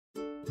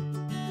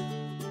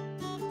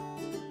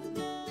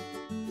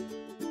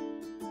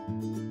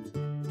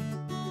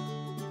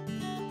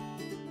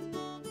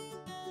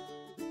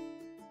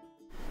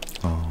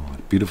Oh,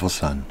 beautiful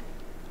sun.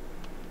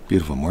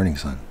 Beautiful morning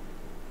sun.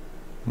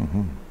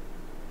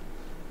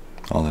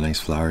 All the nice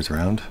flowers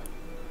around.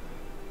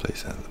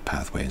 Place the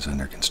pathway is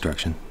under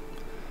construction.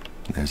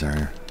 And there's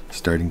our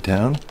starting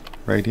town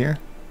right here.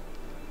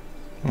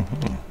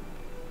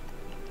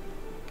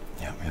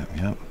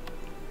 Yep.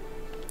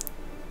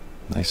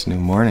 Nice new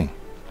morning.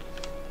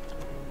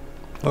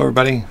 Hello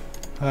everybody.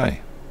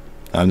 Hi.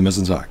 I'm the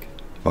Missing Sock.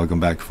 Welcome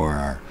back for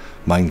our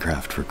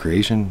Minecraft for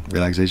creation,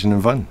 relaxation,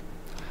 and fun.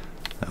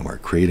 And we're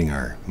creating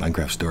our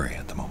Minecraft story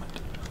at the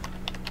moment.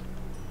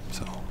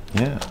 So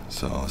yeah.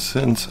 So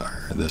since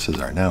this is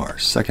now our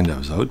second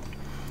episode,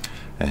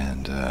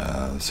 and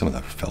some of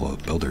the fellow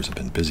builders have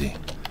been busy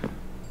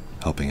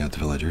helping out the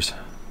villagers.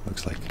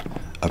 Looks like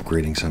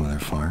upgrading some of their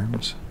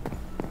farms.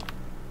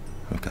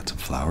 We've got some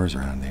flowers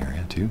around the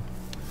area too.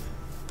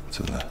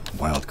 So the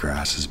wild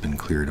grass has been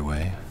cleared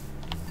away.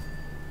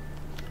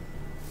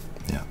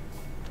 Yeah.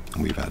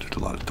 And we've added a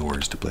lot of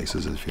doors to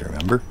places, if you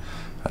remember,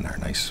 on our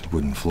nice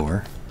wooden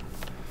floor.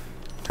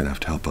 Gonna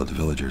have to help out the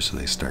villagers so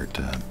they start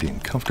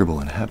being comfortable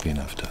and happy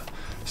enough to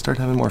start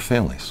having more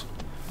families,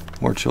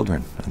 more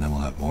children, and then we'll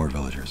have more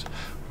villagers.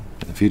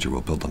 In the future,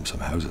 we'll build them some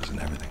houses and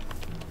everything.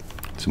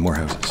 Some more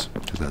houses,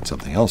 because that's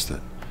something else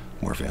that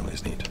more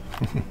families need.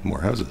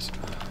 More houses.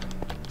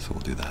 So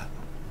we'll do that.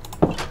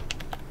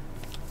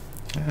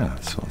 Yeah,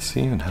 so let's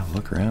see and have a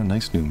look around.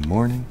 Nice new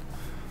morning.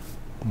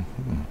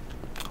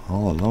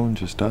 All alone,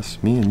 just us,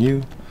 me and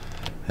you,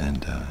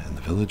 and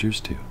the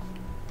villagers too.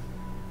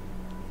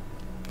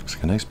 Looks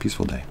like a nice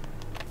peaceful day.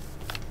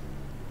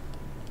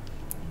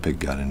 Pig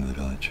got into the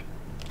village.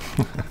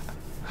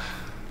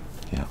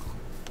 Yeah.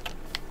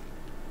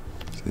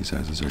 So these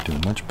houses are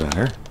doing much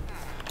better.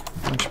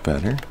 Much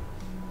better.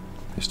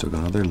 They still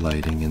got all their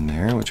lighting in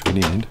there, which we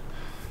need.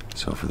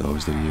 So for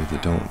those of you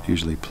that don't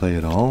usually play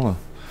at all,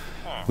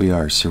 we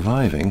are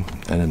surviving,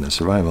 and in the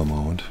survival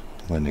mode,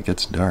 when it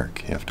gets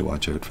dark, you have to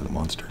watch out for the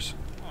monsters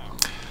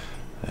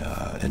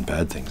and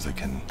bad things that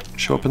can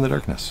show up in the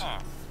darkness.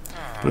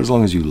 But as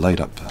long as you light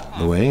up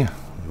the way,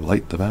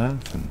 light the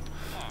path, and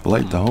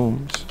light the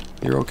homes,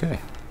 you're okay.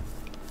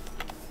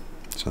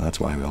 So that's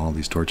why all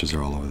these torches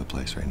are all over the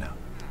place right now.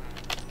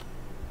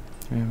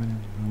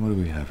 What do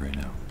we have right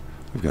now?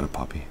 We've got a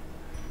poppy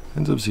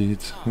and some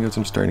seeds. We got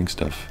some starting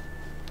stuff.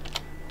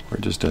 We're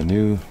just a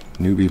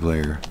newbie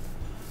player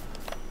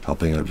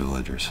helping out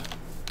villagers.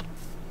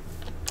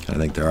 I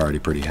think they're already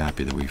pretty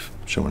happy that we've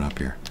shown up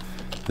here.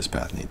 This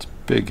path needs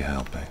big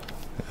helping.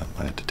 Yeah,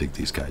 I had to dig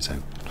these guys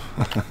out.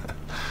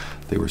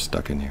 They were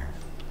stuck in here.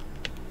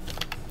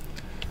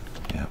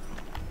 Yeah.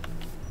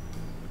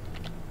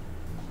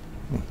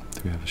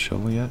 Do we have a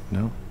shovel yet?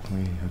 No.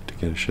 We have to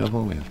get a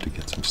shovel. We have to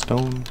get some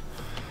stone.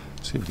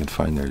 See if we can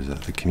find there's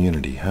the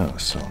community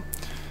house. So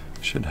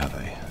we should have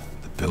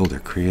the builder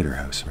creator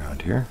house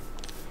around here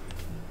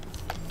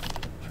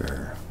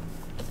for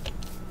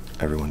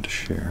everyone to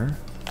share.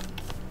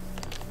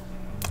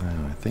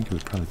 I think it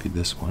would probably be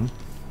this one.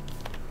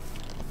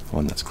 The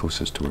one that's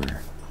closest to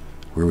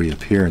where we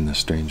appear in this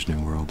strange new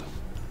world.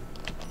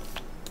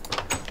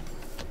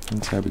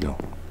 And there we go.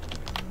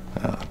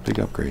 Big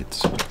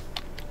upgrades.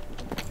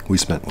 We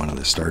spent one of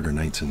the starter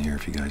nights in here,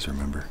 if you guys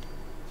remember.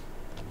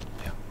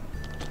 Yeah.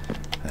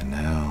 And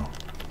now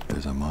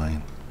there's a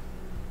mine.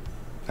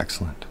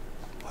 Excellent.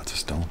 Lots of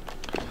stone.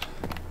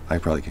 I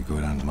probably could go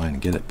down to the mine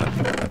and get it, but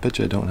I bet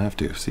you I don't have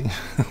to. See?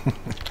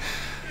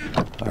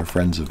 Our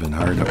friends have been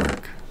hard at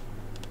work.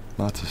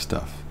 Lots of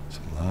stuff.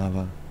 Some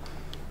lava,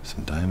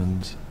 some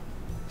diamonds,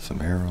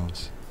 some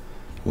arrows.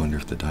 Wonder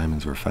if the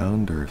diamonds were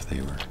found or if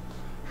they were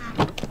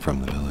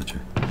from the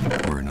villager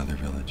or another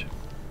village.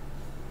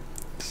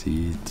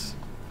 Seeds,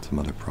 some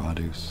other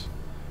produce.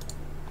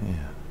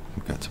 Yeah,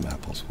 we've got some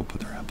apples. We'll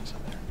put our apples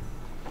in there.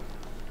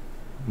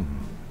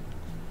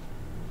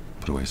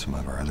 Put away some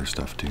of our other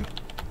stuff too.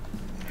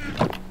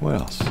 What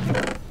else?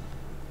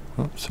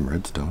 Oh, some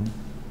redstone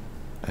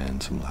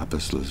and some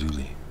lapis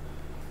lazuli.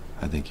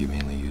 I think you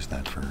mainly use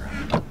that for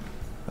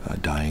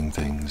dyeing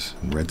things.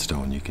 And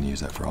redstone, you can use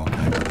that for all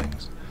kinds of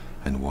things.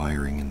 And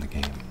wiring in the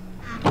game.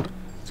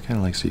 It's kind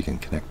of like so you can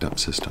connect up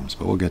systems,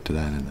 but we'll get to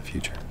that in the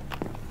future.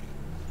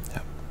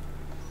 Yep.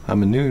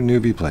 I'm a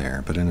newbie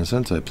player, but in a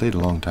sense I played a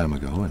long time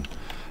ago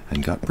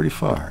and got pretty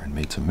far and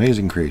made some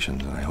amazing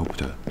creations, and I hope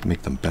to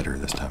make them better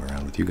this time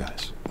around with you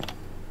guys.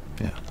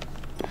 Yeah.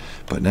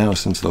 But now,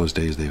 since those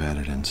days, they've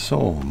added in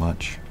so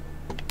much,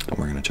 and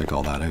we're going to check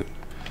all that out.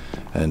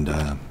 And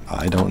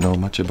I don't know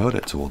much about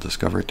it, so we'll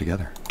discover it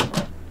together.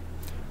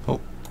 Oh,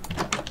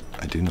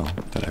 I do know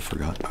that I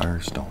forgot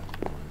our stone.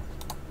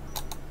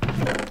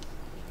 There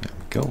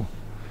we go.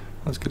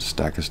 Let's get a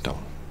stack of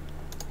stone.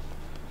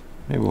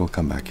 Maybe we'll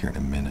come back here in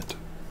a minute.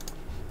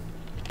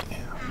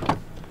 Yeah.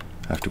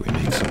 After we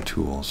make some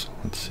tools.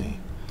 Let's see.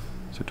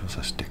 So it was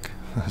a stick.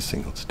 A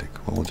single stick.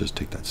 Well, we'll just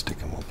take that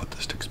stick and we'll put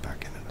the sticks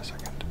back in a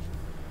second.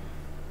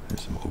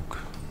 There's some oak.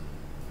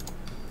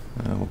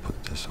 We'll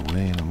put this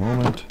away in a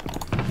moment.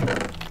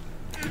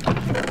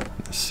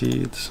 And the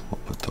seeds,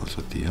 we'll put those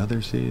with the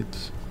other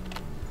seeds.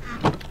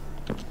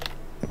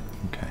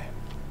 Okay.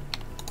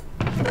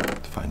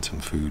 find some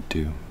food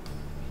too.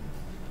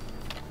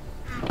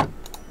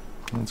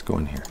 Let's go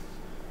in here.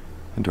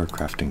 Into our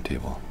crafting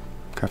table.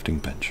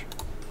 Crafting bench.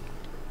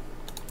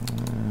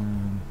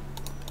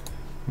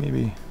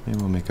 Maybe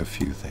we'll make a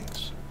few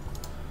things.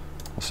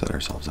 We'll set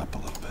ourselves up a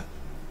little bit.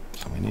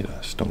 So we need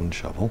a stone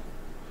shovel.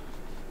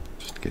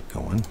 Just to get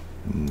going.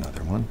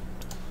 Another one.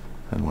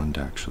 And one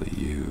to actually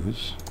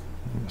use.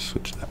 We'll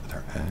switch that with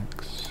our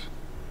axe.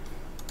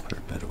 Put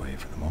our bed away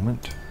for the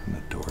moment. And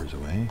the doors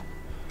away.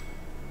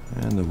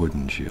 And the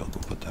wooden shield,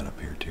 we'll put that up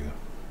here too.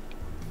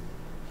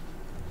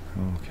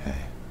 Okay.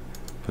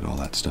 Put all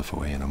that stuff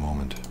away in a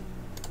moment.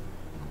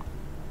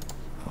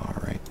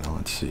 Alright, now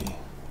let's see.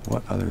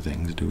 What other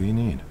things do we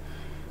need?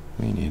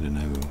 We need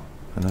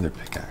another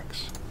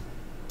pickaxe.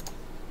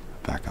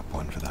 A backup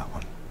one for that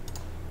one.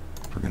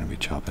 If we're going to be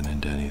chopping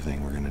into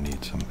anything, we're going to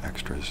need some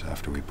extras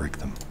after we break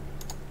them.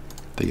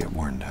 They get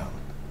worn down.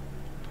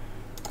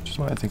 Which is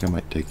why I think I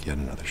might take yet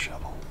another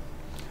shovel.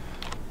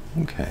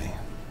 Okay.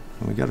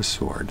 We got a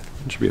sword.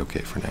 It should be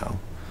okay for now.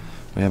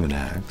 We have an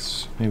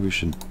axe. Maybe we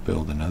should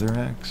build another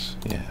axe.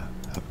 Yeah,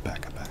 have a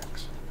backup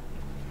axe.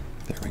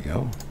 There we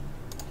go.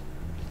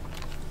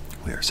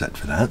 We are set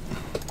for that.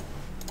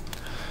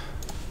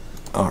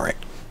 Alright,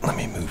 let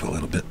me move a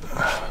little bit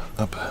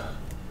up.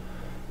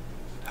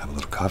 Have a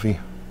little coffee.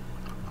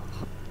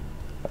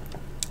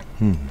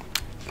 Can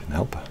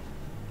help.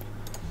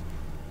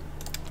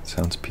 It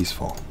sounds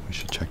peaceful. We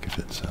should check if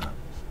it's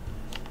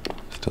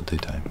still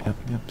daytime.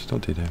 Yep, still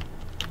daytime.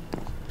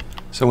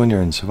 So when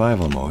you're in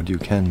survival mode, you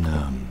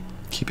can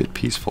keep it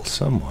peaceful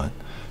somewhat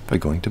by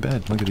going to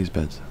bed. Look at these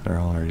beds. They're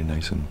all already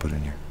nice and put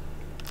in here.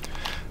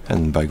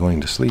 And by going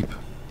to sleep,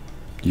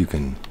 you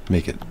can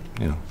make it,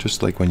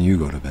 just like when you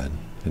go to bed,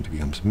 it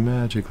becomes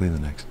magically the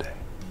next day.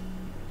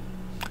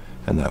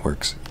 And that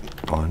works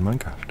on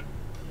Minecraft.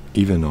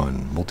 Even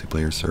on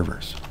multiplayer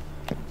servers.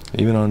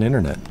 Even on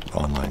internet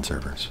online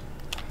servers.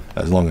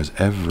 As long as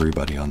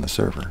everybody on the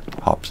server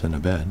hops in a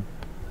bed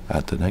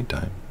at the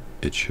nighttime,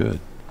 it should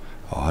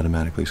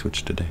automatically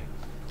switch to day.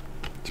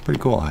 It's pretty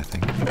cool, I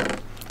think.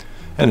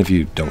 And if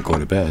you don't go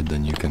to bed,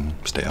 then you can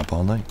stay up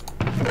all night.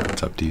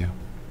 It's up to you.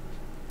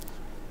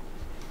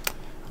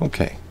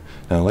 Okay.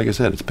 Now, like I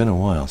said, it's been a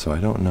while, so I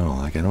don't know.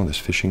 Like, I know there's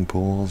fishing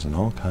poles and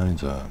all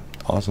kinds of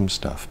awesome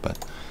stuff,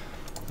 but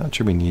I'm not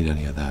sure we need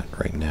any of that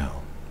right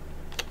now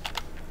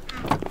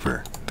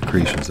for the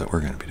creations that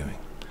we're going to be doing.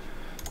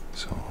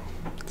 So,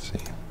 let's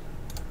see.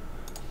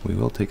 We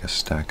will take a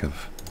stack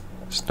of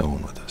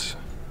stone with us,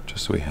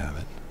 just so we have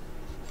it.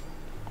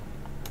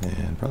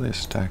 And probably a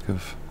stack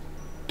of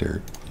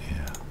dirt,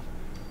 yeah.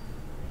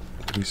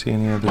 Do we see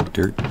any other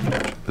dirt?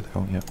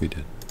 Oh, yeah, we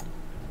did.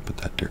 Put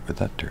that dirt with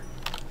that dirt.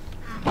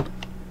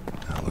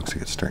 Now it looks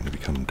like it's starting to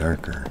become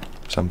darker.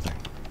 Something.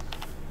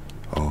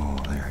 Oh,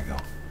 there we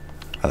go.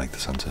 I like the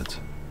sunsets.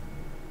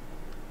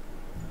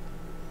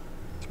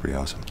 It's pretty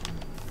awesome.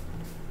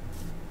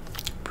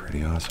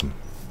 Pretty awesome.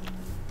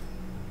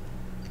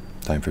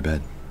 Time for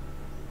bed.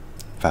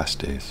 Fast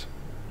days.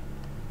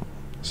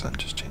 The sun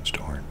just changed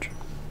to orange.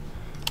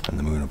 And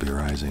the moon will be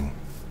rising,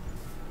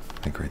 I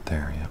think right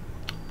there, yeah.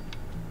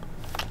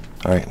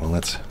 Alright, well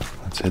let's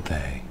hit the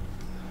hay.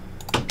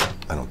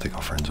 I don't think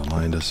our friends will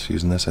mind us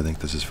using this. I think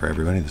this is for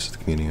everybody. This is the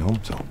community home,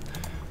 so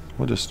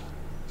we'll just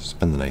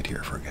spend the night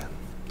here for again.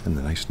 In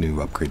the nice new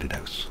upgraded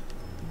house.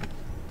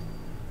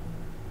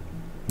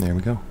 There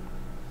we go.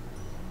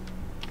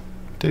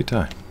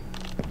 Daytime.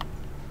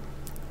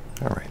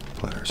 Alright,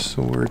 pull out our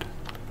sword.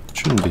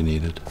 Shouldn't be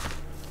needed.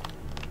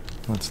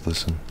 Let's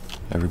listen.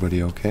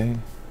 Everybody okay?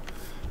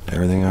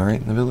 Everything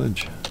alright in the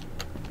village?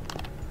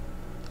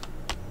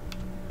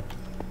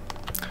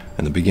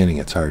 In the beginning,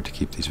 it's hard to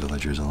keep these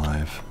villagers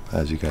alive,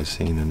 as you guys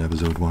seen in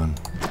episode 1,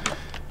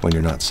 when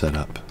you're not set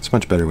up. It's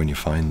much better when you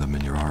find them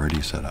and you're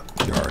already set up.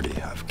 You already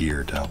have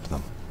gear to help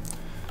them.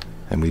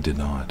 And we did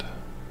not.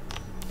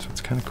 So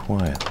it's kind of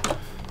quiet.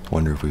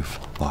 Wonder if we've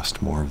lost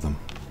more of them.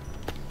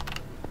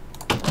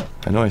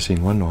 I know I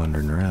seen one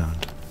wandering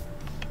around.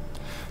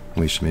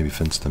 We should maybe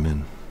fence them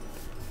in.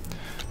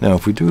 Now,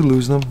 if we do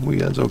lose them,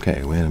 that's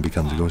okay. When it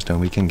becomes a ghost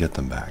town, we can get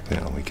them back.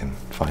 We can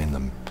find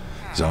them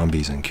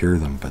zombies and cure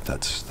them, but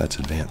that's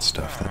advanced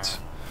stuff. That's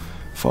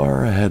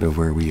far ahead of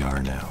where we are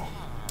now.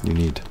 You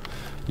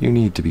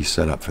need to be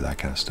set up for that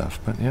kind of stuff.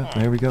 But yeah,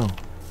 there we go.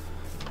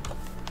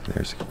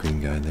 There's a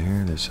green guy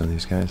there. There's some of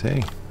these guys.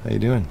 Hey, how you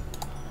doing?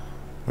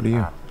 What are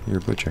you? You're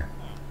a butcher.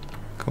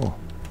 Cool.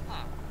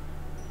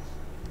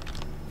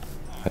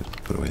 I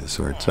put away the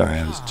sword. Sorry,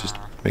 I was just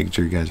making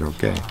sure you guys are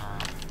okay.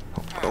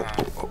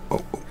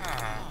 Oh.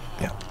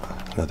 Yeah,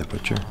 another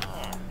butcher.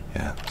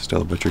 Yeah,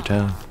 still a butcher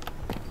town.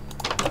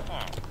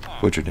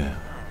 Butcher town.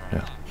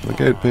 Yeah. Look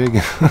out, pig.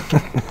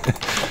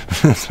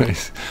 That's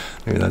nice.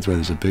 Maybe that's why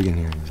there's a pig in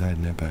here. He's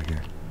hiding out back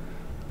here.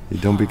 You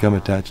don't become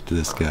attached to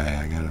this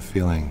guy. I got a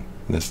feeling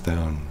this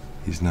town,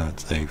 he's not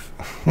safe.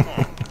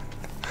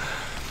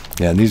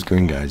 Yeah, and these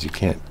green guys, you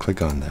can't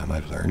click on them,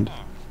 I've learned.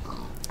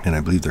 And I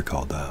believe they're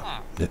called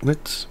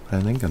nitwits, I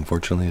think,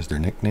 unfortunately, is their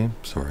nickname.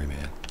 Sorry,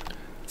 man.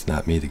 It's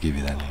not me to give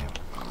you that name.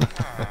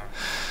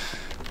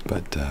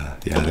 But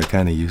yeah, they're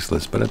kind of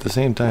useless. But at the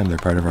same time, they're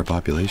part of our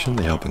population.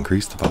 They help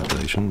increase the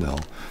population.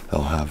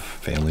 They'll have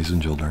families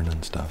and children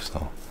and stuff.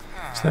 So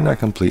they're not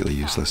completely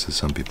useless as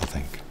some people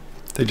think.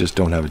 They just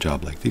don't have a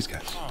job like these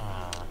guys.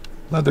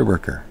 Leather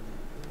worker.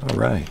 All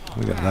right,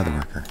 we got a leather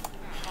worker.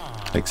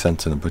 Makes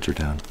sense in a butcher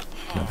town.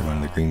 Another one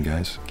of the green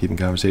guys. Keeping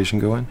conversation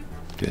going.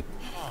 Good.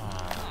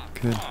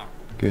 Good.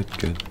 Good.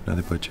 Good.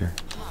 Another butcher.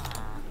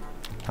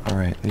 All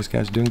right, these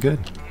guys are doing good.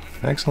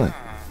 Excellent.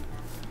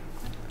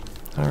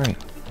 All right.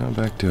 Now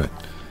back to it.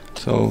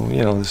 So,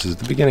 you know, this is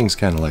the beginning's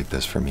kind of like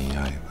this for me.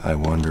 I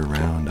wander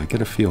around. I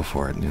get a feel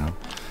for it, you know.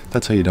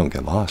 That's how you don't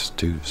get lost,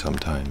 too,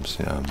 sometimes.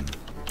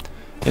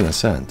 In a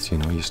sense, you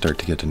know, you start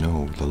to get to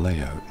know the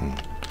layout and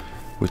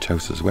which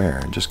house is where.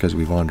 And just because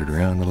we wandered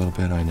around a little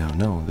bit, I now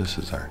know this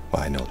is our...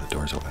 Well, I know the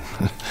door's open.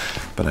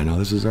 But I know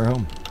this is our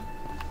home.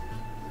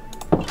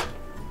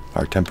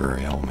 Our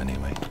temporary home,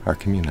 anyway. Our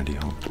community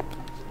home.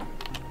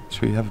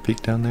 Should we have a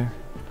peek down there?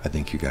 I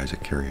think you guys are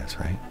curious,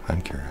 right?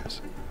 I'm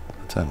curious.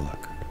 Let's have a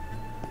look.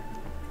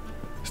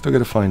 Still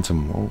gotta find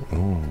some...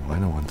 Oh, I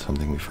know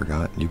something we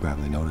forgot. You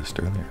probably noticed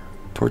earlier.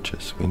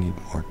 Torches. We need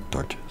more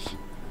torches.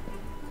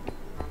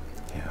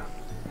 Yeah.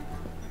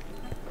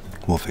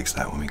 We'll fix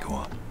that when we go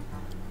up.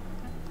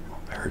 Oh,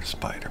 I heard a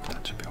spider, but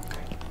that should be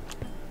okay.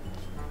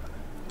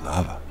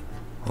 Lava.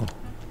 Oh.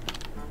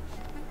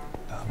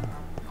 Lava.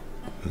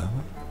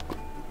 Lava.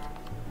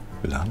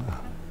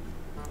 Lava.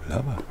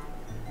 Lava.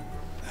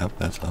 Yep,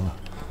 that's lava.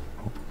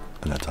 Oh,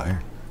 and that's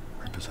iron.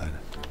 Right beside it.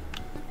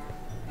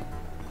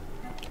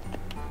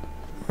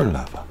 Or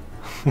lava.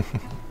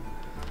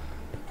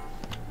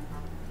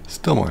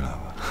 Still more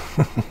lava.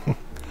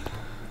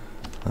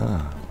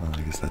 Ah, well,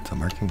 I guess that's a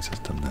marking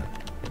system then.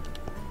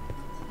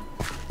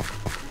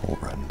 We'll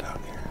run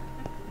down here.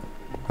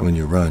 And when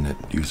you run, it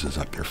uses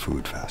up your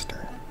food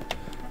faster.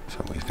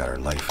 So we've got our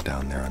life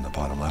down there on the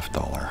bottom left,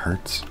 all our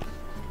hearts.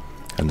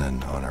 And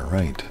then on our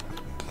right,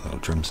 the little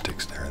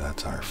drumsticks there,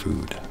 that's our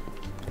food.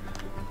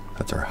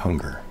 That's our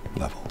hunger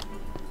level.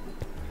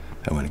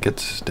 And when it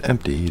gets to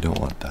empty, you don't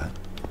want that.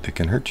 It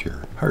can hurt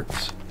your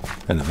hearts,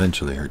 and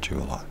eventually hurt you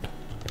a lot.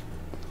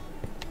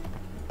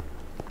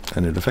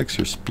 And it affects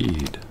your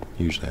speed,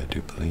 usually I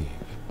do believe.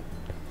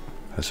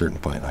 At a certain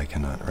point I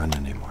cannot run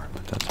anymore,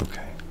 but that's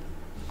okay.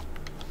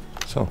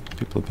 So,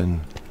 people have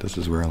been, this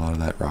is where a lot of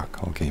that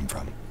rock all came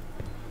from.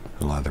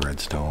 A lot of the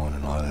redstone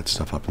and a lot of that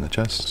stuff up in the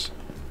chests.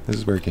 This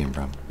is where it came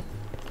from.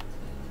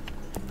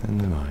 In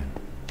the mine.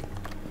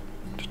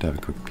 Just have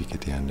a quick peek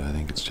at the end. I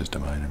think it's just a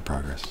mine in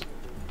progress.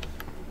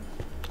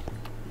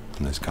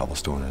 And this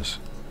cobblestone is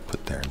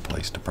put there in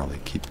place to probably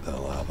keep the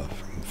lava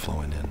from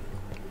flowing in.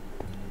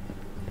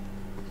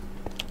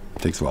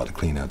 It takes a while to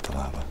clean out the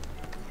lava,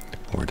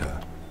 or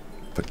to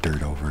put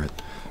dirt over it,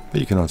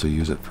 but you can also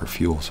use it for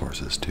fuel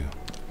sources too.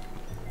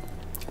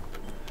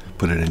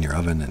 Put it in your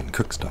oven and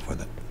cook stuff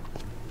with it.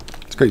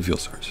 It's a great fuel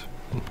source.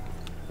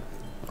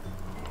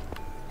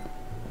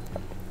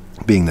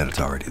 Being that it's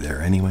already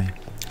there anyway,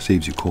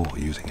 saves you coal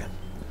using it.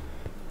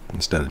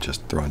 Instead of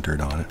just throwing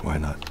dirt on it, why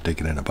not take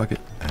it in a bucket?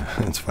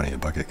 It's funny, a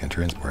bucket can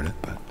transport it,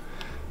 but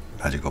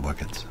magical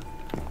buckets.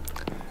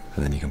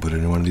 And then you can put it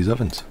in one of these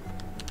ovens.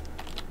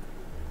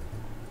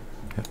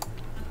 Yep,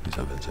 these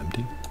ovens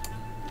empty.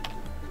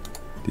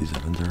 These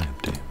ovens are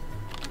empty.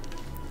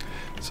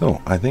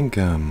 So I think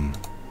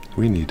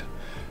we need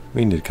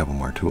a couple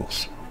more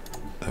tools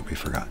that we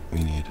forgot.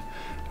 We need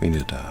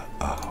a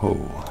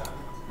hoe.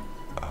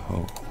 A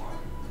hoe.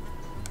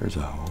 There's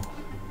a hoe.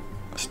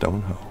 A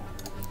stone hoe.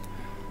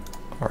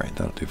 Alright,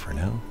 that'll do for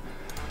now.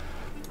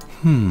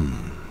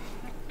 Now,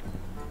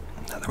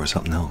 there was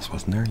something else,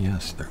 wasn't there?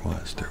 Yes, there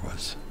was.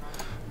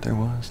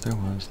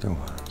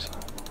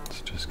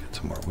 Let's just get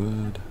some more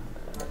wood.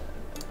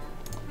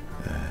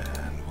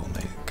 And we'll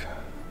make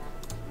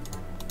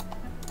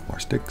more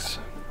sticks.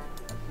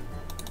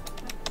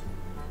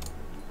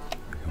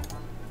 There we go.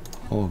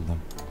 All of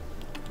them.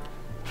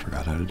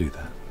 Forgot how to do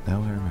that.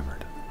 Now I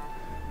remembered.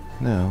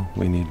 Now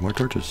we need more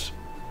torches.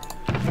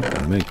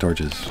 To make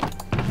torches,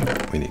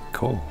 we need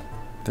coal.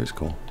 There's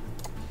coal.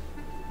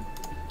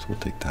 So we'll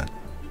take that.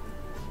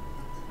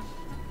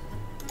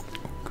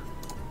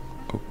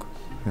 Oak.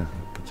 Yeah,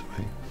 that puts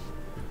away.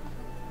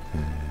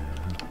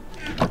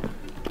 And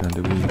now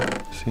do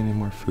we see any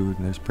more food?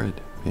 And there's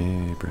bread.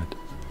 Yay, bread.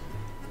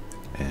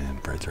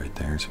 And bread's right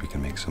there, so we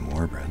can make some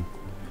more bread.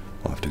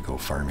 We'll have to go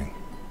farming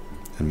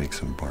and make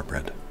some more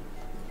bread.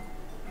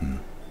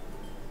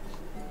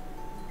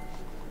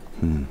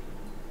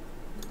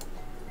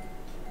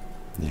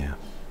 Yeah.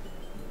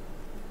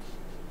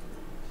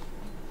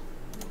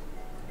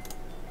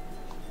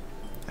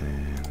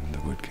 And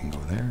the wood can go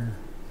there,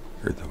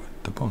 or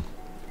the bone.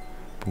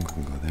 Bone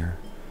can go there.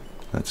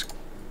 That's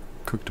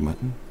cooked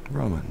mutton,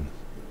 raw mutton.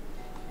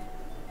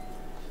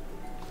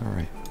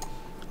 Alright.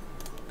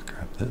 Let's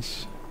grab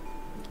this.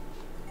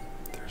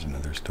 There's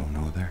another stone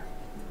over there.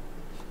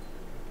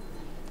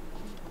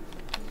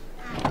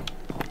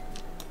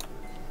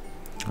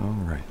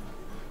 Alright.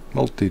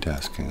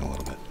 Multitasking a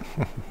little bit.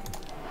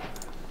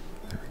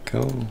 There we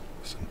go.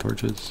 Some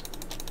torches.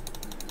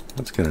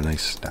 Let's get a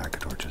nice stack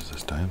of torches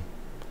this time.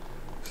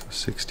 So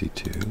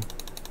 62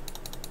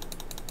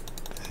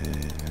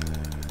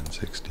 and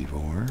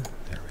 64.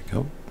 There we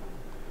go.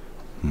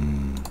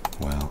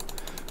 Well,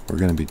 we're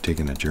going to be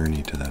taking a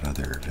journey to that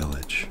other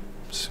village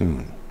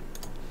soon.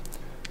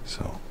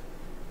 So,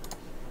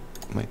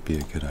 it might be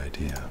a good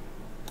idea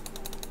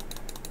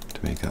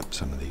to make up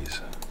some of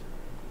these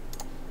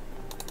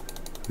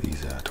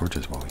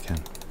torches while we can.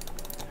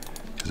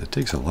 Because it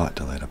takes a lot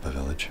to light up a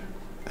village.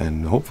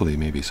 And hopefully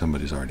maybe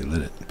somebody's already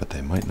lit it, but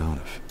they might not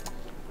have.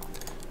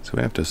 So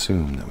we have to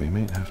assume that we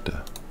might have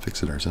to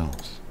fix it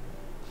ourselves.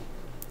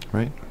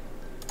 Right?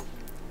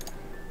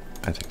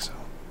 I think so.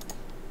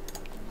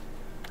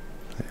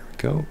 There we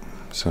go.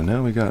 So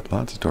now we got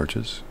lots of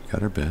torches. We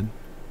got our bed.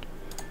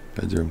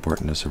 Beds are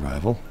important to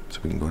survival,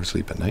 so we can go to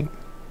sleep at night.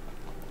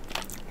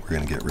 We're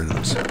going to get rid of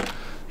those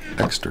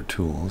extra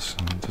tools.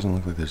 It doesn't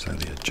look like there's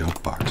really a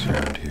junk box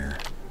around here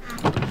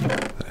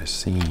that I've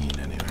seen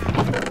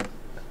anyway.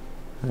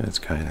 It's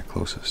kind of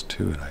closest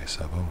to it, I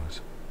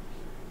suppose.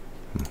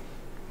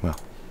 Well,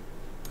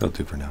 that'll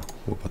do for now.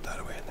 We'll put that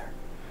away in there.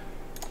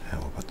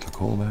 And we'll put the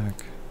coal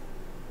back.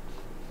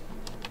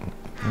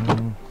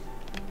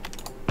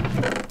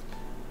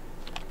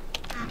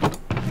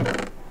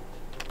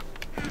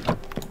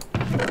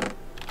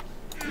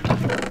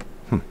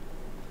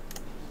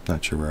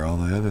 Not sure where all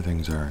the other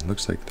things are. It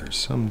looks like there's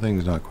some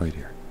things not quite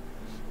here.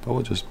 But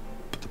we'll just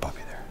put the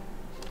puppy there.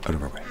 Out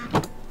of our way.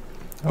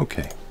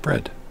 Okay,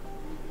 bread.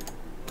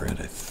 Bread,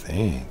 I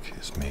think,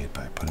 is made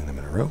by putting them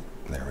in a row.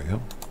 There we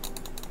go.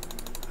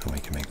 And we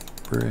can make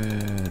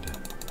bread.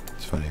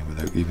 It's funny,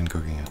 without even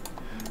cooking it.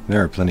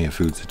 There are plenty of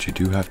foods that you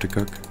do have to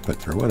cook,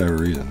 but for whatever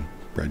reason,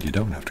 bread you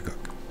don't have to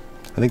cook.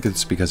 I think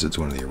it's because it's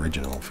one of the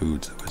original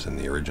foods that was in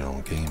the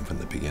original game from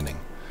the beginning,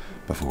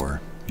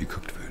 before you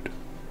cooked food.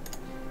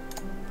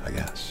 I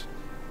guess.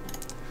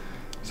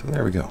 So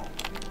there we go.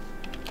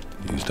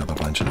 Used up a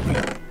bunch of the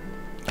wheat.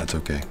 That's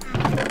okay.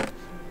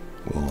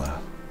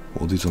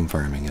 We'll do some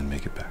farming and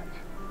make it back.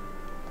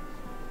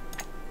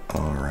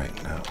 All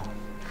right now.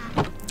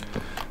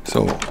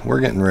 So we're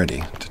getting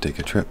ready to take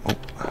a trip. Oh,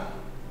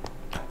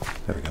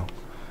 there we go.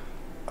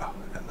 Oh,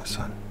 and the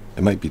sun.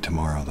 It might be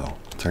tomorrow though.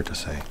 It's hard to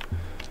say.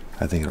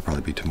 I think it'll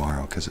probably be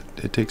tomorrow because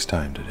it takes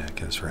time to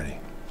get us ready.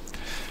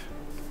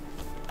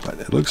 But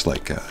it looks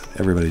like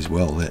everybody's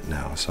well lit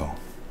now, so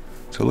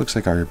it looks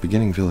like our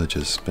beginning village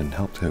has been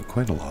helped out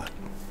quite a lot.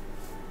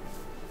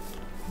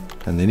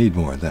 And they need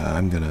more.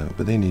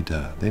 But they need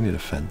a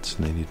fence,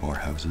 and they need more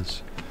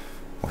houses,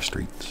 more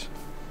streets,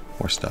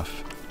 more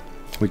stuff.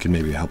 We can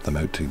maybe help them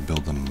out to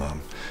build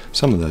them.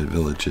 Some of the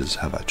villages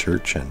have a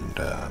church, and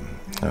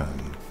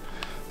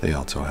they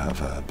also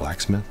have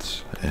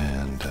blacksmiths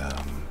and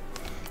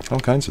all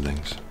kinds of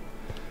things.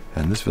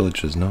 And this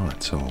village does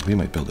not, so we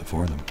might build it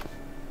for them.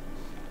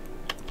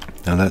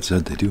 Now that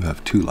said, they do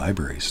have 2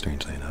 libraries,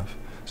 strangely enough,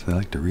 so they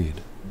like to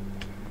read.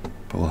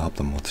 But we'll help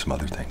them with some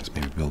other things,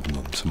 maybe build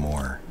them some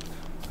more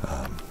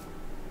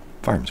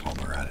farms while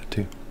we're at it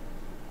too.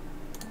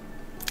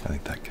 I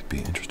think that could be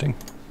interesting.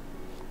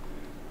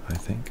 I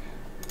think.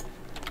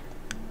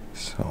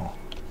 So,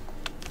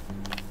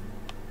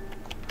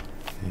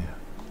 yeah.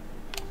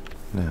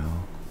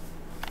 Now,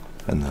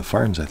 and the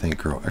farms I think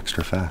grow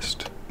extra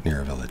fast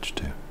near a village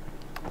too,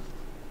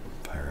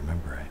 if I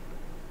remember right.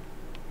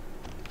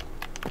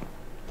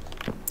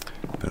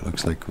 But it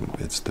looks like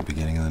it's the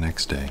beginning of the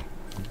next day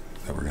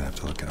that we're going to have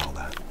to look at all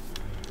that.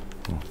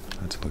 Oh,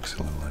 that looks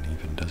a little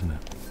uneven, doesn't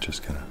it? It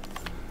just kind of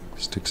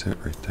sticks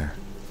out right there.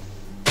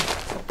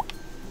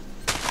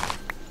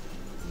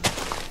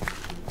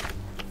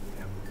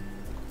 Yeah.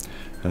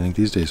 I think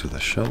these days with a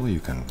shovel you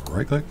can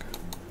right-click.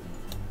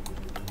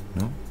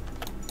 No?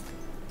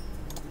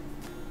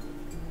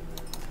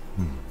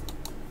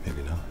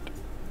 Maybe not.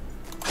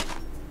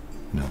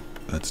 No,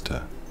 that's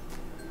to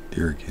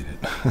irrigate it.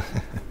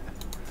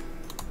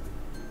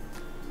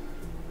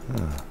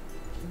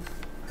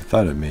 I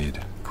thought it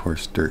made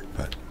coarse dirt,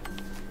 but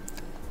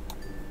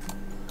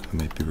I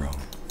might be wrong.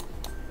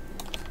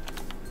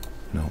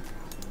 No,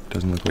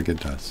 doesn't look like it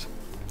does.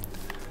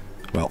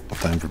 Well,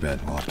 time for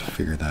bed. We'll have to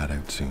figure that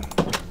out soon.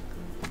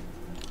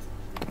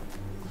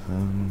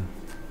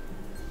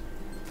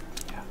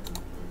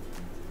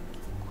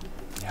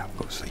 Yeah, we'll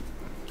go to sleep.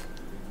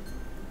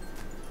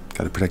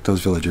 Gotta protect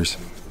those villagers.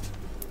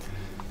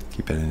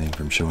 Keep anything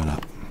from showing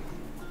up.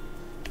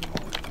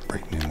 Oh, look at the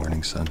bright new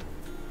morning sun.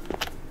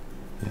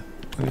 Yeah,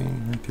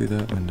 looking right through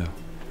that window.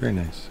 Very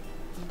nice.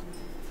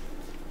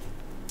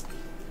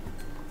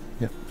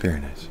 Yep,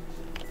 very nice.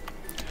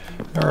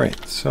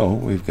 Alright, so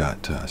we've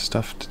got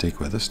stuff to take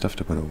with us, stuff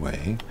to put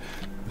away.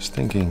 I was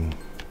thinking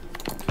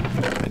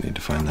I need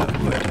to find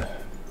that wood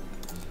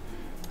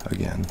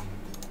again.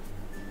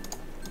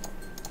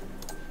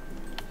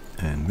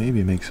 And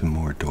maybe make some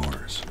more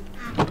doors.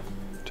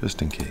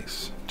 Just in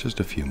case. Just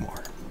a few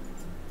more.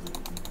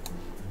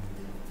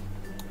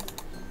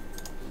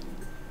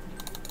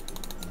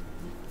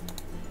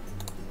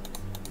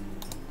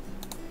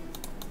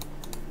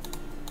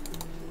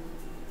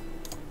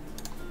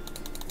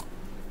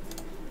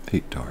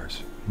 Eight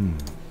doors.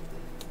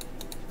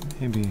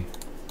 Maybe,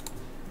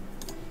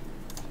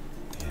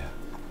 yeah,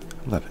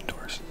 11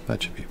 doors.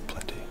 That should be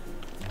plenty.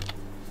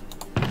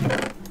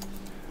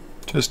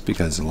 Just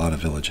because a lot of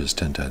villages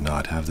tend to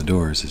not have the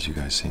doors, as you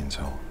guys seen,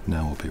 so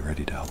now we'll be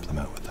ready to help them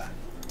out with that.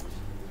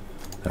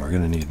 Now we're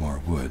going to need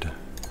more wood,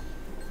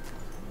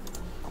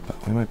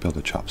 but we might be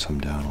able to chop some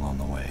down along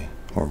the way,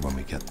 or when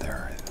we get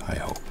there, I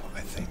hope,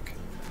 I think.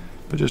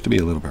 But just to be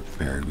a little bit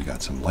prepared, we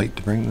got some light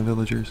to bring the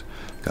villagers,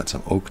 got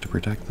some oak to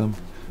protect them,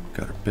 we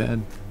got our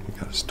bed, we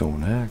got a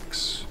stone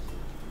axe.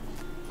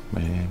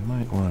 We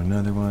might want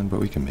another one, but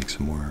we can make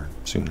some more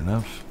soon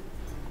enough.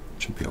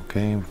 Should be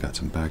okay. We've got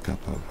some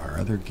backup of our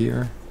other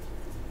gear,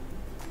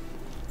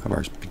 of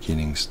our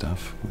beginning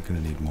stuff. We're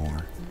going to need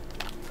more.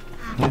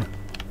 Yeah,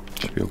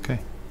 should be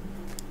okay.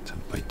 Let's have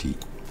a bite to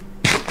eat.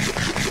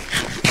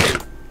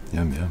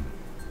 Yum yum.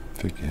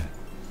 Forget.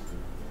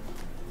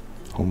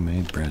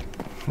 Homemade bread.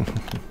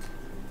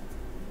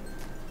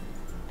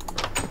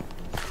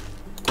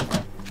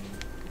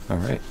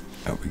 Alright,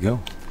 out we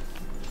go.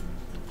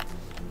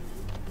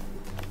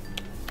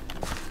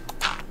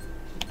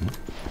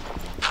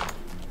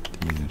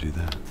 Didn't mean to do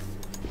that.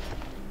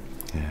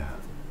 Yeah.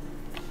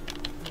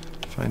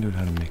 Find out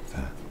how to make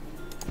that.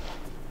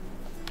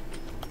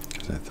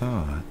 Because I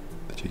thought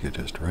that you could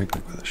just right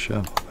click with a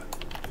shovel,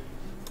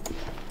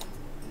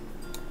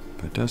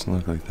 but it doesn't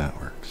look like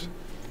that works.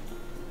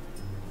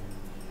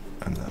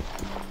 And the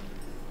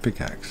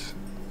pickaxe,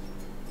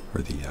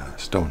 or the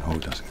stone hoe,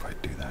 doesn't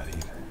quite do that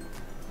either.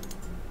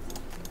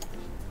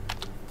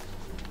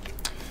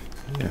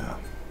 Yeah.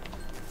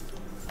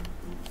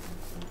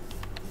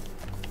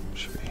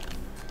 Should we?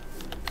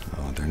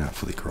 Oh, they're not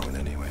fully grown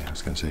anyway. I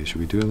was going to say, should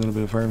we do a little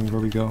bit of farming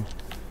before we go?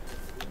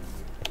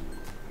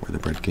 Where the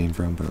bread came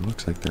from, but it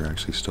looks like they're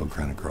actually still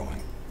kind of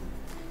growing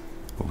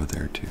over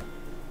there too.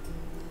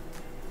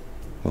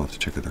 We'll have to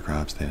check out the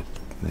crops. I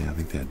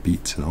think they had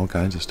beets and all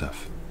kinds of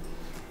stuff.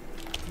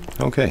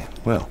 Okay,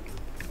 well,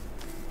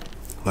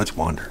 let's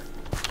wander.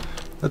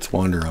 Let's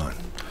wander on.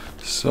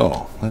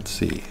 So, let's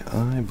see.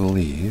 I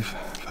believe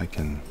if I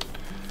can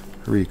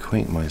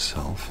reacquaint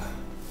myself,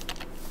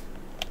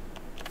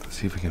 let's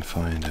see if we can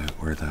find out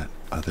where that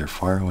other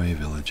faraway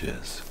village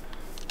is.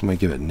 I might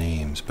give it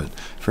names, but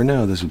for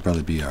now, this would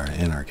probably be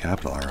in our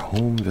capital, our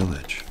home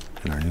village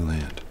in our new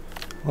land.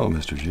 Hello,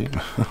 Mr. Sheep,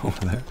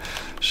 over there.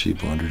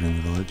 Sheep wandered in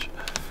the village.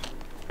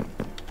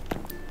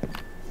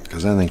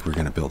 Because I think we're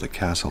going to build a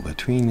castle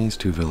between these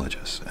two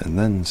villages, and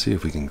then see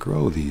if we can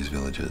grow these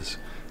villages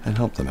and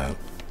help them out,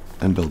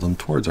 and build them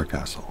towards our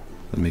castle,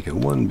 and make it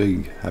one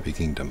big happy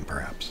kingdom,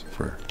 perhaps, if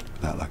we're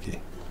that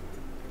lucky.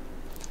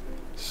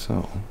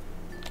 So,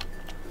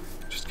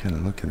 just kind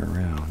of looking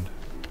around,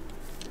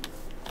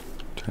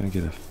 trying to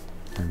get a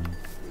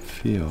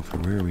feel for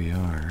where we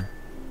are.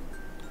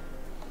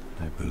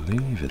 I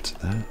believe it's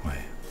that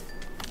way.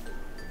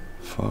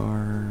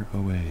 Far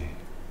away.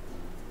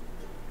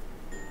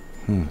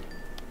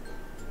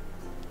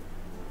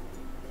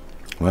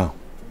 Well,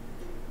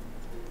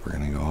 we're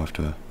gonna go have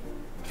to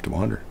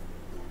wander.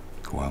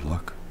 Go have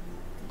luck.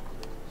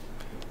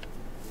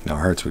 Now, our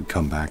hearts would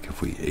come back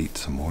if we ate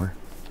some more,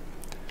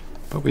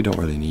 but we don't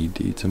really need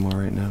to eat some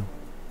more right now.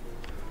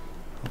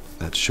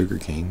 That's sugar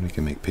cane. We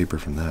can make paper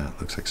from that.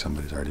 Looks like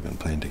somebody's already been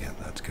playing again.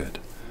 That's good.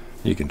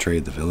 You can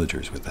trade the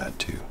villagers with that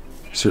too.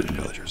 Certain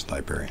villagers,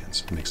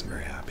 librarians. It makes them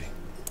very happy.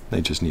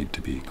 They just need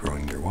to be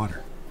growing near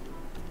water.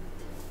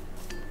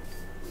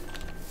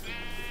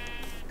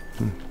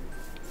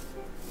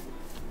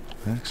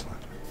 Excellent.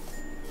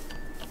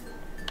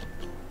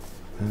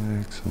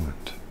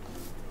 Excellent.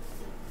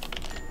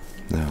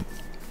 Now,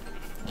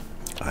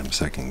 I'm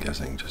second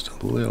guessing just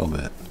a little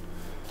bit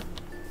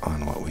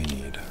on what we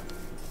need.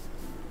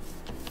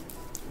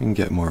 We can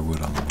get more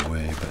wood on the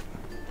way, but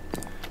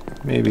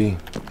maybe,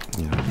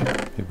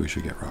 maybe we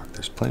should get rock.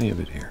 There's plenty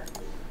of it here.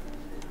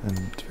 And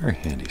it's very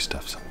handy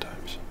stuff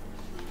sometimes.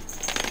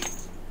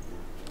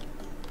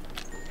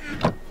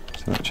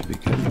 So that should be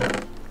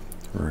good.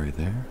 Right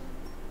there.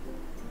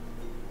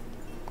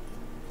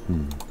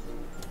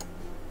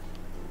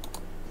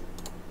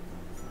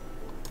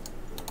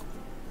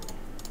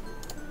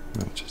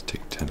 We'll just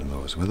take 10 of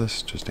those with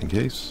us, just in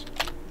case.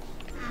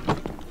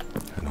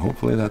 And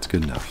hopefully that's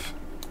good enough.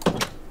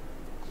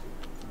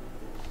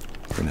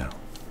 For now.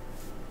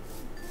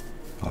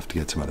 I'll have to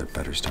get some other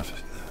better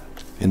stuff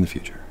in the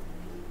future.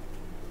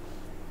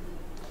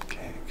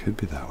 Okay, it could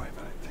be that way,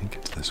 but I think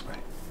it's this way.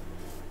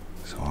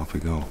 So off we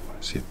go.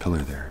 I see a pillar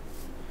there.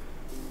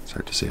 It's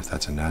hard to see if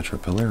that's a natural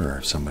pillar or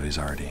if somebody's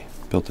already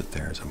built it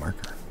there as a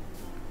marker.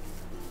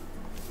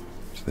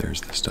 So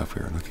there's the stuff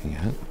we were looking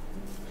at.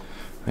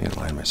 I'm going to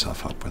line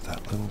myself up with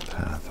that little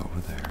path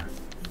over there.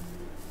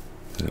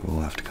 That it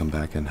will have to come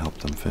back and help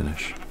them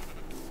finish.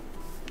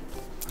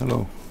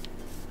 Hello.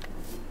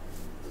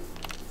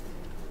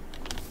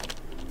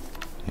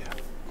 Yeah.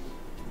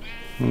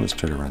 And let's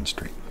try to run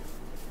straight.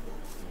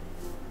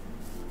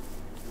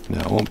 Now,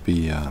 it won't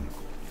be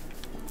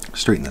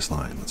straight in this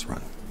line. Let's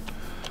run.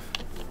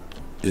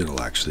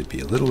 It'll actually be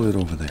a little bit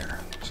over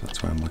there. So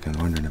that's why I'm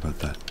wondering about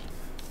that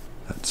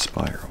that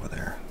spire over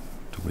there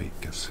to wait,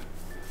 because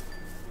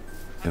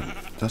it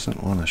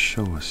doesn't want to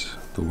show us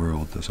the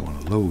world, doesn't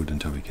want to load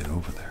until we get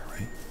over there,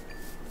 right?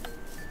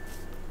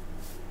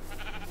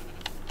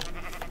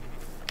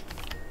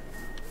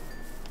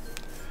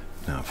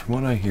 Now, from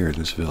what I hear,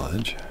 this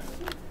village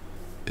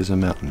is a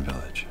mountain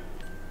village.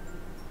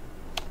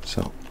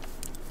 So,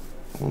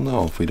 we'll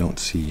know if we don't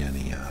see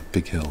any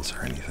big hills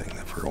or anything,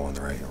 if we're going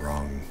the right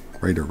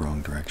or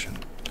wrong direction.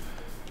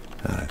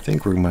 And I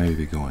think we might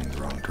be going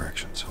the wrong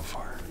direction so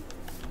far.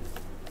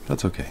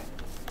 That's okay.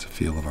 It's a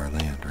feel of our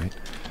land, right?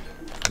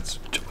 Let's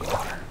jump in the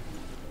water.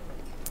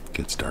 It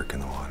gets dark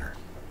in the water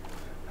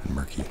and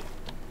murky.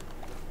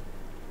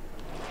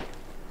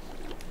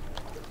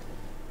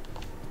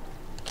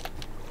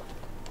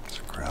 It's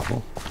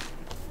gravel.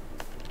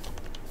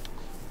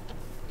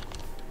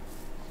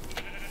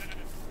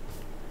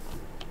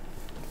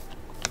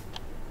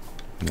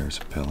 There's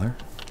a pillar.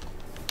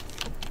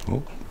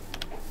 Oh.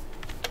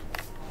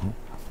 Oh.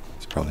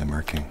 It's probably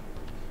marking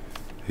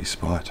a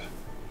spot.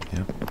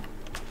 Yep.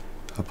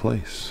 A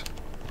place.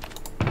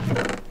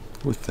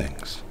 With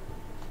things.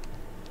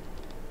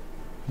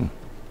 A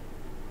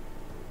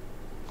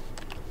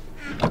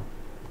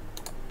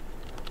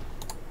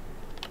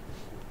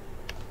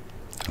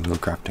little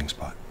crafting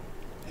spot.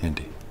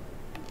 Handy.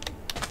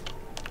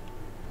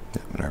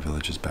 Yep, and our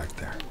village is back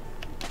there.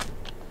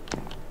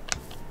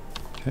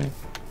 Okay.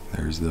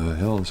 There's the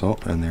hills. Oh,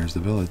 and there's the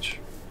village.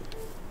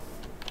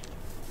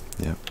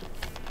 Yep.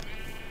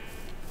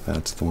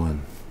 That's the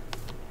one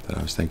that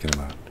I was thinking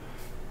about.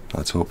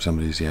 Let's hope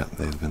somebody's, yeah,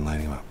 they've been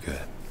lighting them up. Good.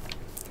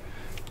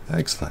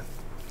 Excellent.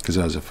 Because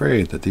I was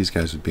afraid that these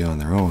guys would be on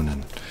their own,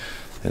 and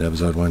in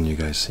episode 1 you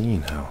guys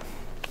seen how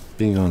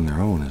being on their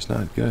own is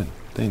not good.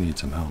 They need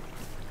some help,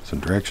 some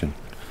direction,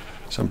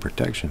 some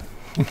protection.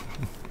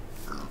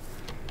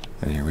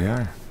 And here we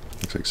are.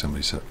 Looks like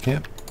somebody set up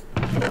camp.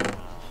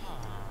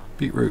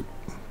 Beetroot.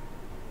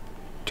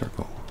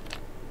 Charcoal.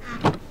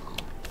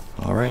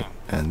 Alright,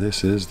 and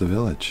this is the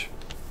village.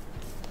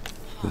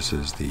 This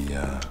is the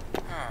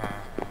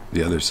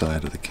other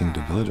side of the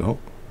kingdom village. Oh,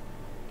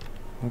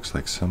 looks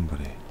like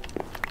somebody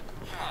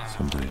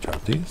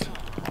dropped these.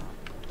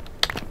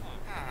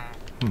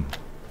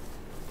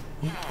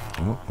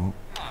 Oh,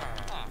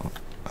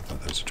 I thought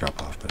that was a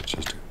drop off, but it's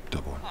just a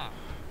double one.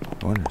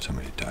 I wonder if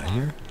somebody died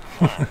here.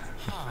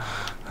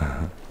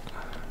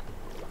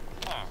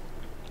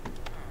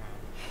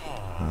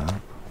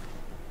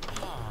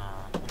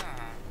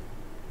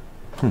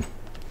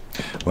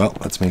 Well,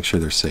 let's make sure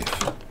they're safe.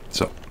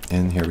 So,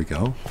 in here we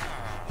go.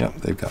 Yep,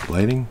 they've got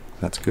lighting.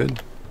 That's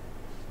good.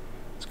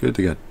 It's good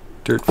they got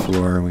dirt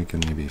floor, and we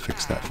can maybe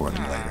fix that for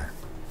them later.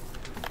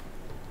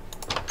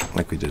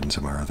 Like we did in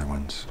some of our other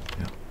ones.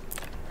 Yep.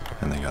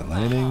 And they got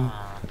lighting.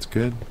 That's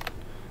good.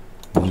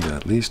 We need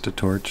at least a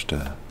torch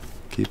to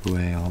keep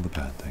away all the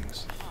bad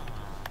things.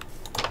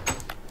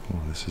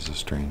 Oh, this is a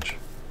strange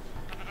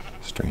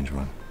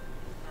one.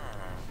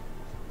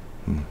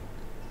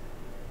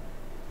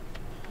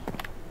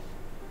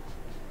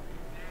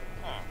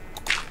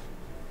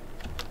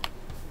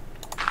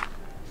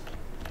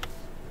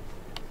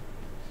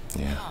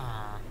 Yeah.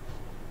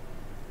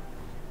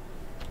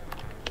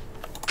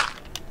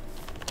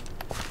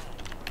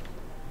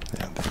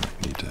 Yeah, they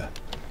might need a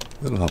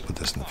little help with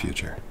this in the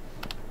future.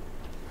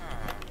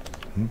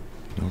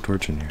 No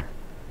torch in here.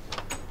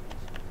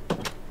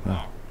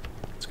 Well,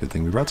 it's a good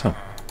thing we brought some.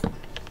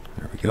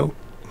 There we go.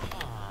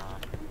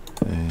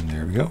 And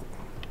there we go.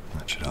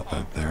 That should help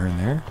out there and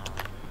there.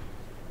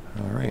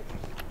 Alright.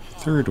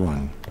 Third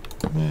one.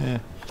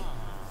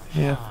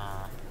 Yeah.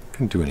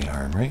 Couldn't do any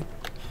harm, right?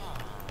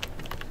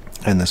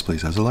 And this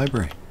place has a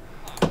library.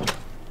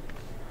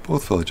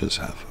 Both villages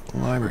have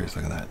libraries.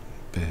 Look at that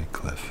big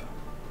cliff.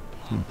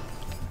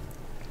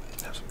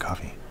 Have some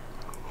coffee.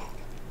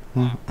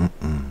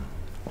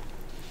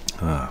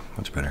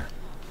 Much better.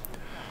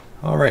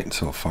 Alright,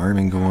 so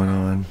farming going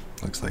on.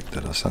 Looks like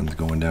the sun's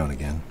going down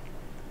again.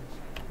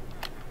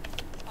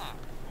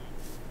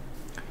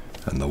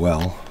 And the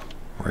well,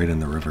 right in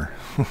the river.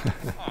 It's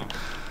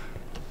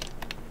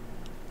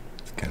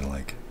kind of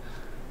like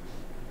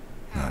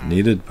not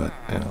needed, but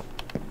you know,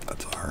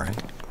 that's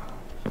alright.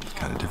 It's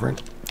kind of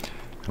different.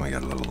 And we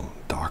got a little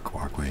dock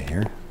walkway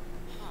here.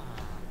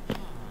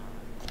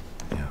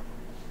 Yeah.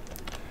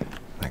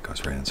 That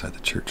goes right inside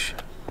the church.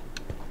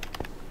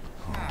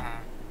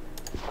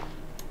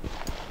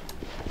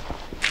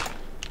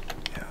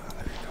 Yeah,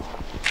 there you go.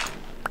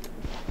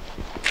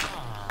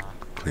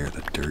 Clear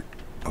the dirt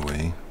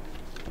away.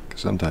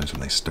 Because sometimes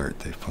when they start,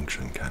 they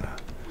function kind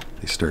of...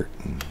 They start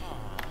and,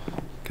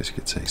 I guess you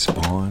could say,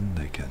 spawn.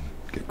 They can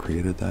get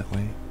created that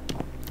way.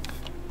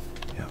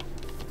 Yeah.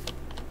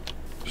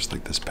 Just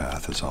like this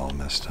path is all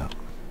messed up.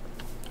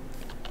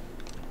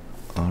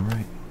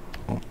 Alright.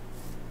 Well,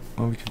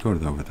 we could go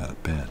over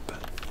that bed,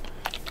 but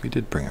we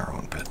did bring our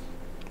own bed.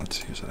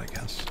 Let's use it, I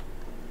guess.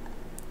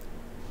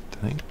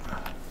 Tonight.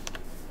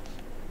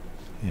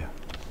 Yeah.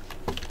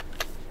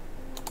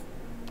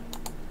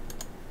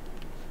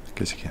 I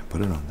guess you can't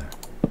put it on there.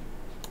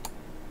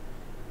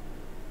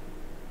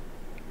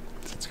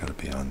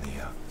 be on the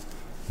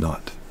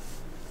not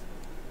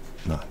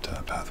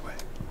pathway.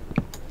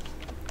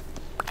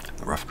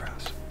 The rough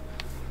grass. So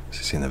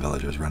you've seen the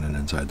villagers running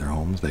inside their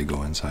homes. They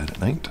go inside at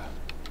night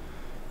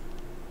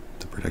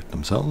to protect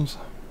themselves,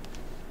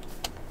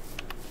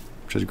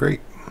 which is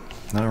great.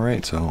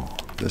 Alright, so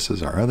this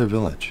is our other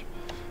village.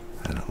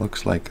 And it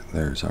looks like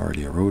there's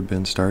already a road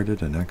been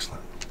started, and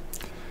excellent.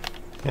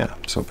 Yeah,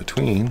 so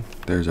between,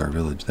 there's our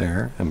village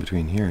there, and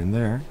between here and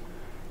there,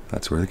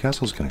 that's where the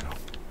castle's going to go.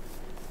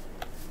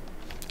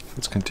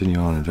 Let's continue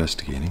on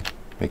investigating,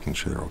 making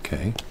sure they're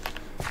okay.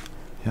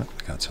 Yep,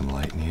 we got some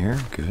light in here.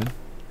 Good.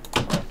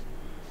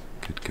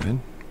 Good, good.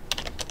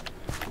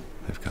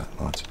 They've got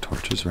lots of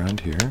torches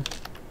around here.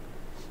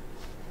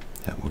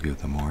 Yeah, we'll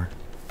give them more.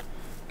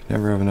 Can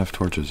never have enough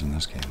torches in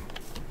this game.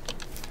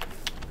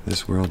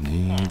 This world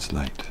needs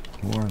light.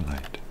 More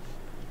light.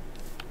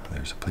 Oh,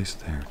 there's a place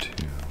there,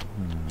 too.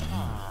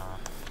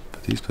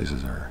 But these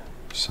places are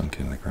sunk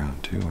in the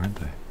ground, too, aren't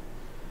they?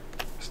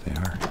 Yes, they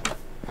are.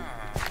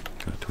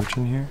 Got a torch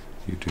in here?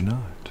 You do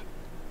not.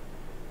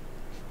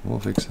 We'll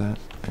fix that.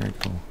 There you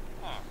go.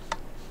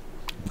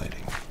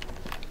 Lighting.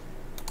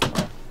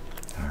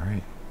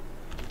 Alright.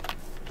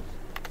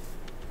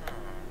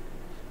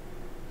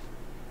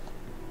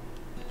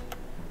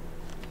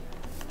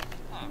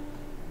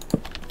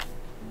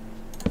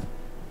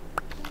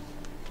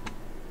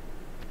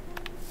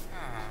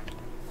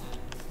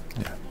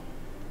 Yeah.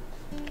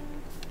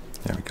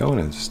 There we go, and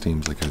it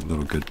seems like a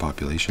little good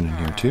population in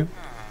here too.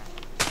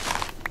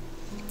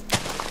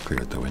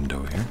 Clear out the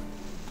window here.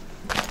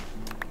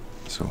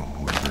 So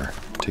whoever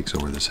takes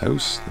over this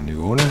house, the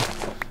new owner,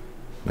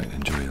 might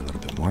enjoy it a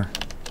little bit more.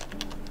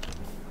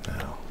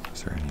 Now,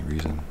 is there any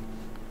reason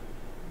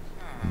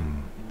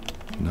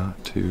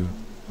not to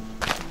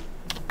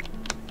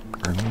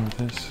remove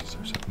this? Is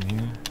there something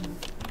here?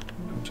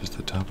 No, just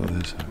the top of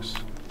this house.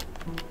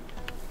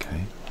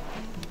 Okay.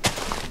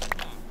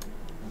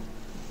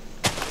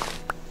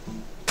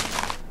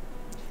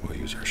 We'll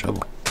use our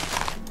shovel.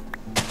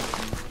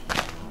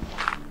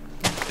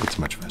 It's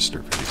much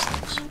faster for these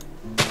things.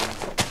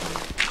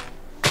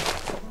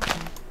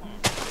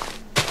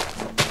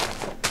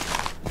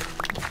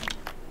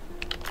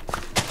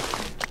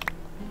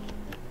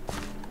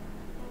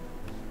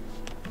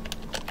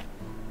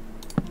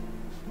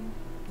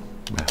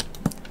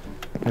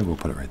 Maybe we'll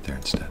put it right there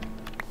instead.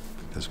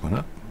 Pick this one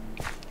up.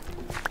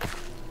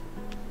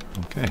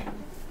 Okay.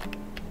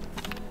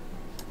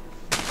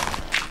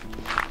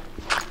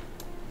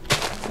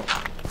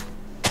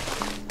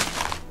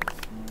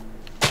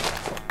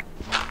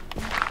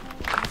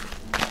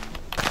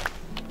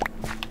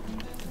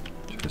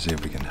 Try to see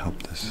if we can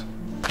help this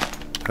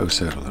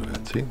house out a little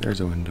bit. See, there's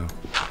a window.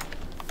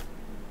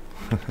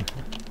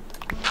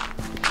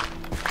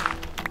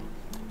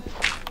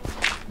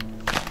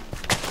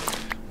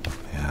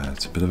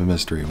 It's a bit of a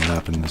mystery what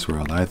happened in this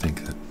world. I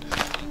think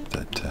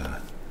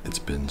that it's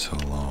been so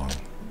long.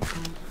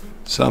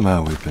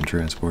 Somehow we've been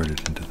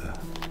transported into the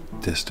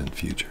distant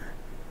future,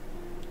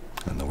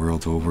 and the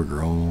world's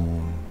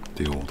overgrown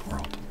the old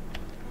world.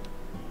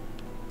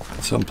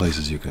 In some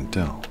places you can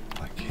tell,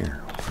 like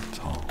here, it's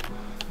all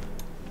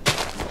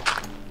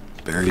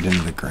buried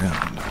into the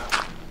ground.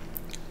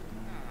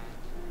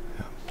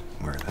 Yeah,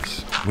 where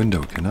this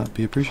window cannot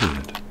be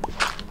appreciated.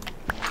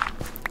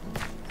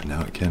 And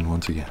now it can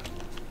once again.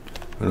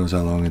 Who knows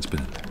how long it's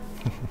been in there.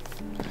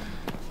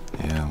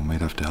 Yeah, we might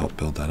have to help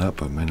build that up,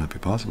 but it might not be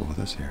possible with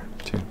this here,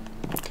 too.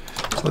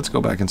 So let's go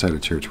back inside the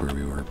church where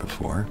we were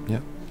before.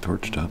 Yep,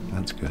 torched up,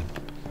 that's good.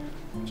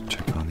 Let's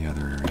check on the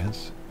other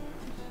areas.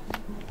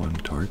 One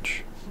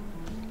torch.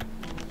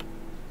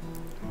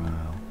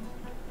 Wow.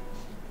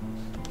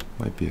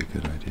 Might be a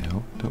good idea.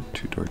 Oh, no,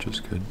 2 torches,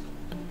 good.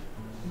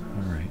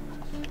 Alright.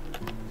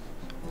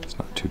 It's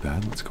not too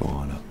bad, let's go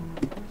on up.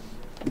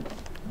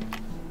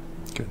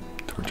 Good.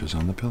 Torches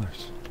on the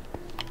pillars.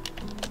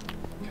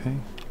 Okay.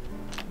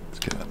 Let's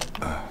get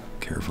a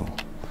careful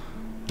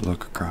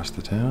look across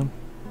the town.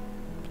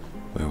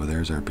 Way over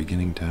there's our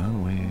beginning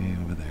town, way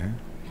over there.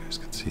 You guys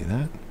can see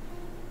that.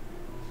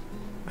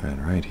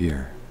 And right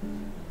here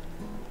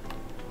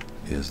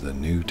is the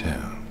new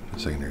town, the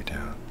secondary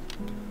town.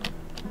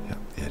 Yep,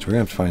 the edge. We're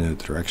going to have to find out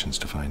the directions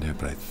to find out,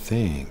 but I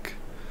think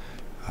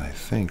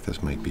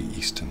this might be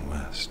east and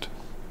west.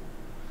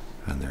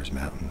 And there's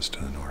mountains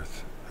to the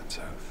north and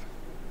south.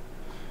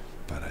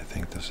 But I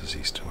think this is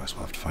east and west.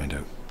 We'll have to find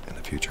out in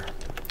the future.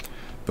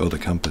 Build a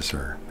compass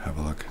or have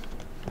a look.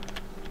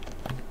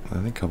 I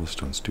think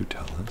cobblestones do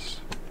tell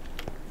us.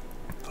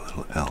 The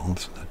little L,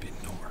 so that'd be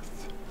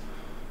north.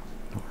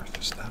 North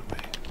is that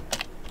way.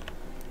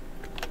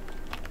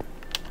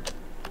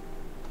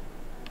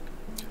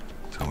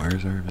 So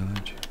where's our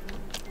village?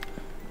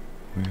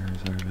 Where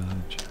is our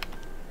village?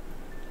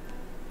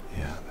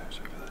 Yeah, there's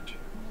our village.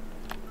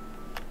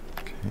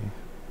 Okay.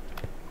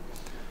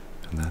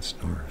 And that's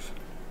north.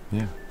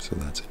 Yeah, so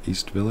that's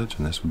East Village,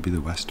 and this would be the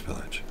West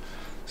Village.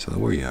 So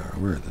where we are,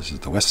 this is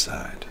the west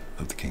side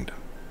of the kingdom.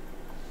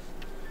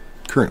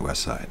 Current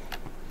west side.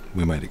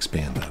 We might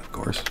expand that, of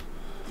course.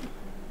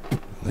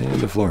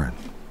 Land of Florin.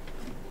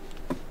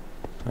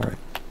 Alright.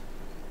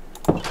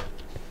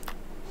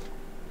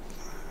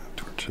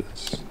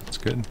 Torches. That's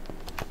good.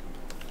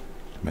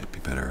 Might be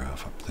better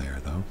off up there,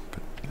 though.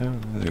 But yeah,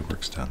 it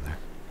works down there.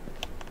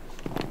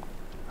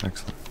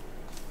 Excellent.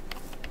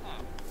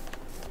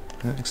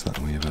 Excellent.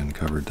 We have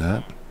uncovered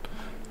that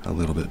a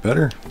little bit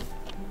better.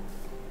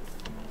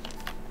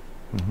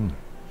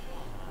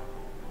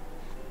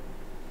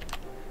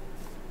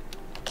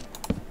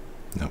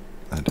 Nope,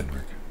 that didn't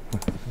work.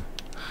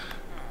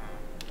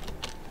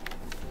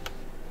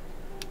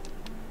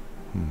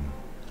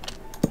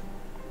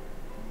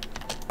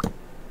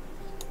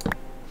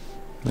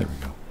 There we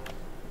go.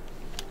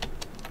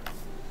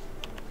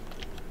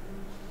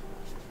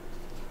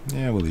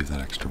 Yeah, we'll leave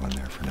that extra one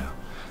there for now.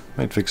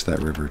 Might fix that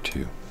river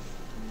too.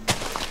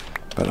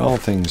 But all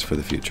things for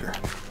the future,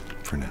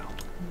 for now.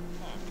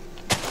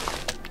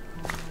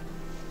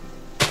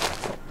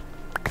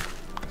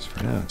 Because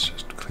for now it's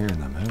just clearing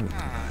them out a little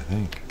bit, I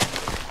think.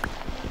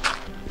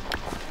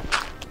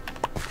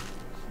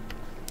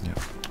 Yep.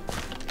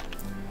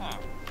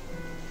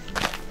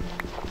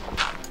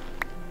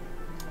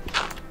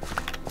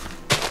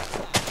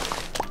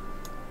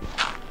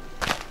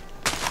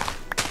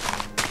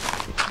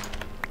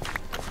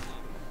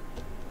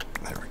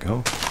 There we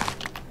go.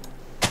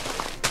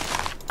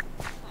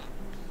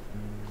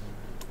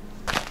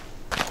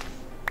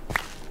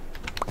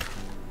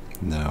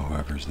 Now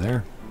whoever's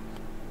there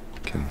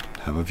can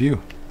have a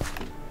view.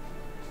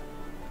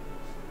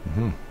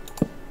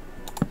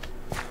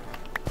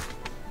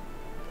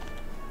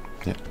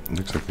 Yeah, it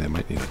looks like they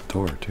might need a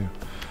door too.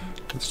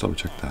 Let's double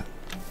check that.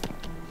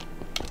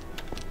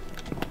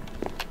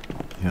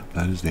 Yeah,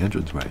 that is the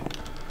entranceway.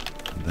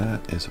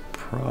 That is a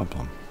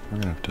problem. We're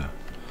gonna have to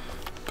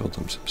build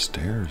them some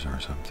stairs or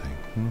something.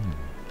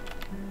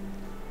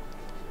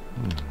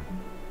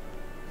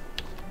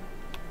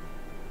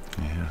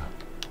 Yeah.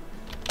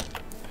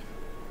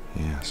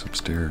 Yeah, some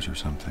stairs or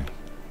something.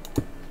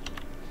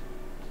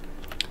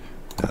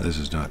 Now this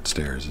is not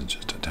stairs, it's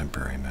just a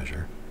temporary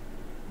measure.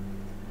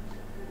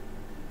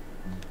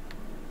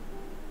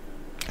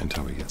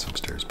 Until we get some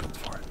stairs built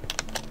for it.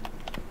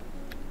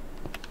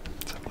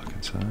 Let's have a look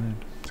inside.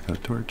 It's got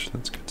a torch,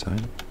 that's a good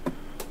sign.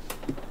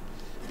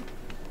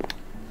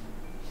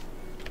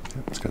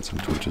 Yep, it's got some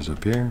torches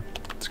up here,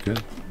 that's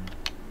good.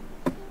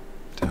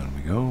 Down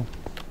we go.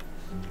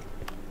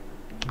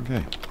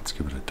 Okay, let's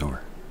give it a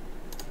door.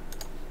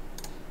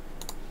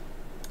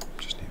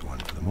 Just need one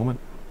for the moment.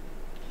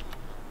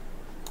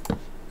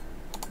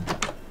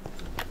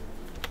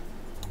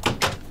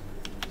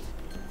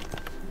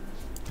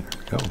 There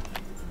we go.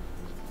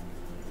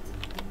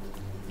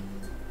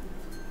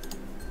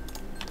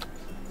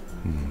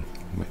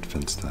 Might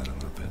fence that a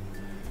little bit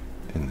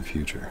in the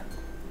future.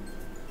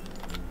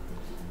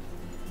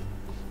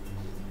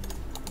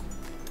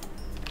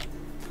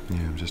 Yeah,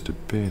 I'm just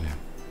debating.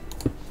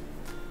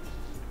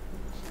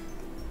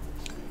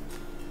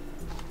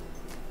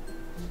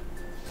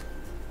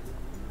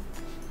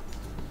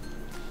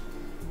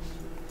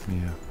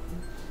 Yeah.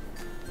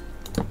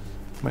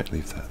 Might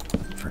leave that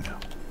for now.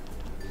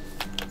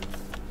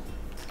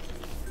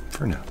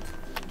 For now.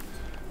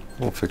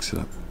 We'll fix it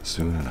up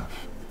soon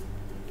enough,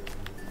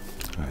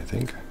 I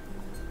think.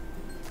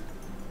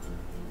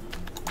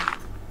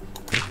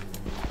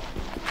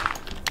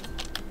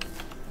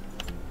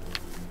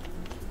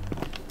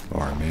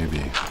 Or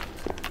maybe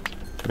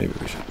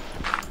we should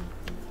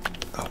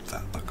help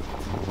that look a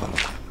little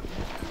bit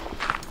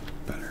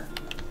better.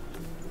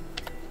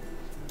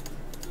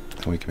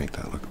 And we can make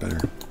that look better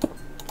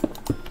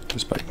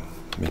just by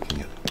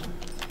making it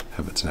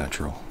have its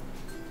natural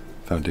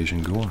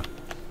foundation go on.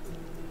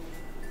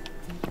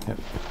 Yep.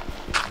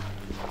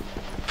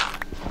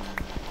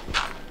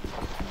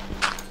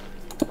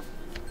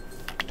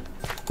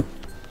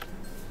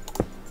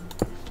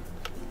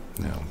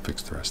 Now I'll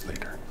fix the rest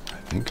later, I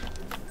think.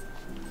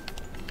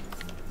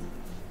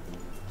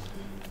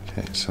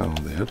 Okay, so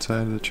the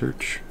outside of the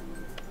church.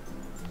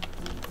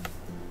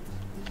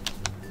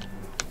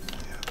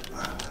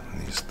 Yeah,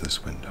 needs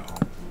this window.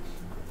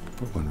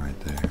 Put one right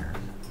there.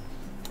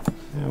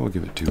 Yeah, we'll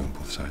give it two on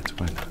both sides.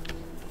 Why not?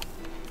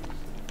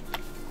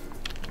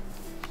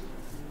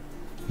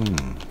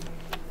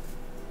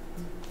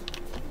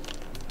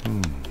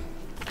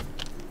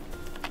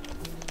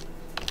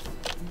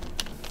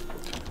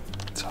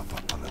 Let's hop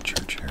up on the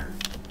church here.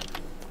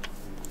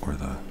 Or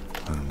the,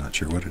 I'm not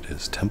sure what it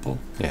is. Temple?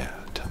 Yeah,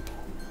 temple.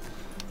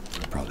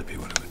 Would probably be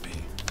what it would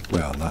be.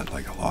 Well, not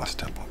like a lost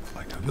temple, but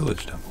like a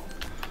village temple.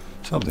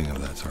 Something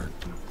of that sort.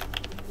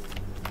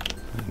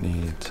 It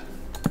needs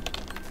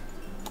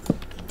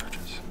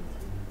torches.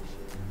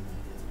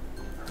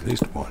 Or at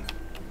least one.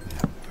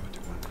 Yeah, we'll do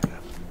one for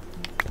now.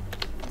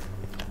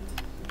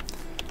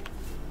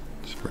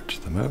 Stretch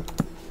them out.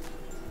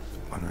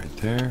 One right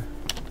there.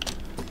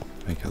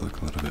 Make it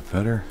look a little bit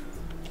better.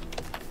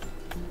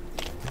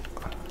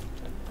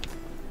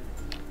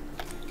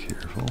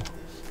 Careful.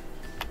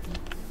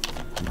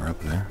 We're up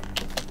there.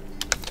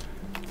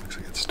 Looks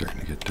like it's starting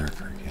to get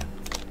darker again.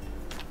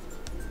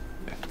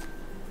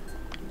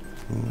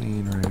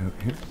 Lean right out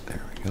here.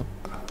 There we go.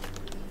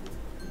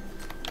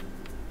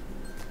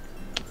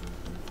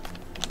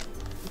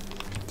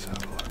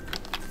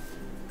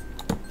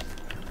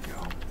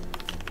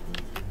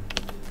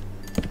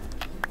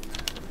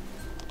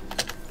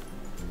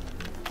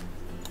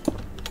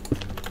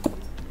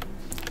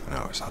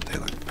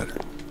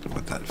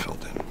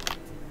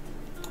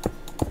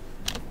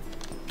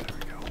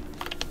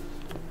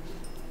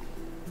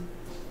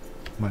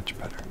 Much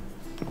better.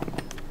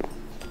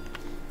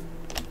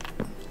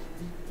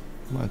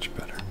 Much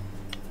better.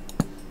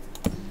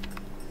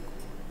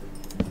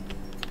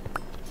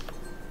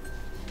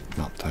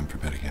 Well, time for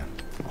bed again.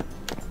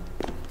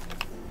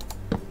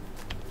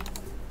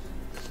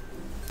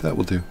 That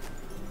will do.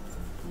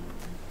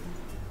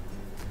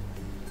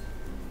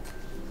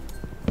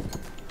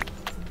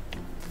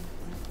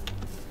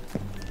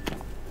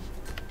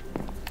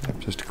 Yep,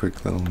 just a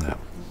quick little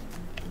nap.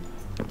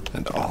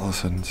 And all of a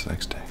sudden it's the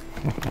next day.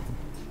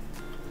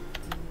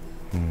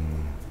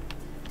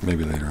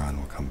 Maybe later on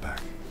we'll come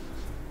back.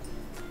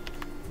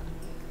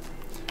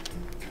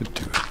 Could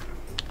do it.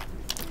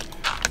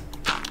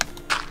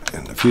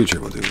 In the future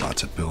we'll do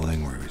lots of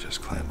building where we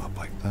just climb up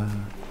like that.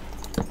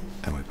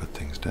 And we put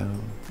things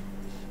down.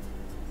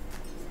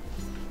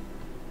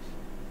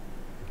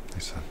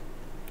 Nice.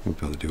 We'll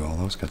be able to do all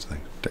those kinds of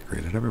things.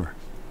 Decorate it everywhere.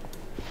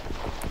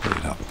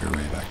 Lead up your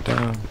way back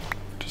down.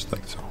 Just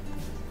like so.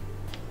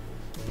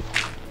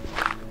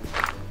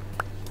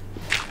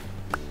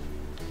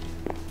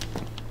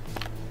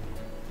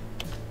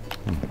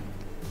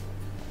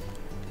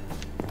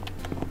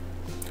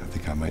 I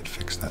think I might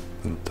fix that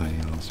little tiny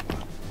little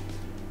spot.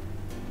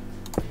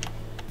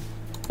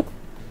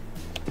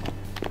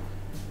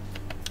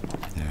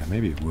 Yeah,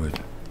 maybe wood.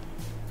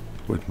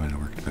 Wood might have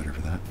worked better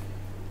for that.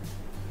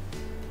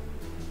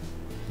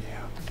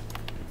 Yeah.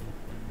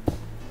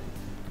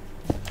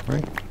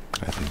 Right?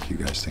 I think you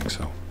guys think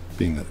so.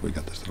 Being that we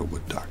got this little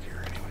wood dock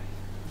here anyway.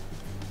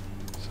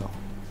 So.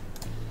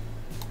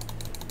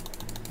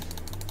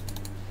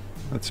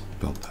 Let's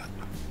build that.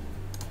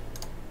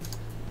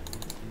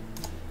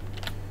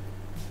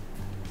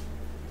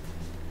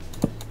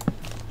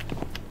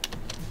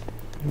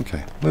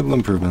 Okay, little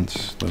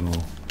improvements,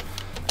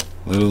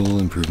 little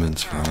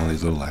improvements for all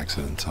these little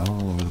accidents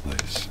all over the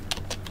place.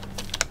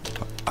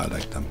 But I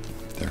like them.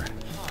 They're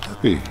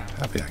happy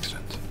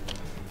accidents.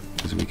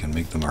 Because we can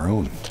make them our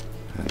own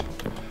and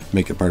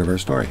make it part of our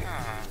story.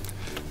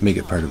 Make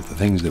it part of the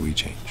things that we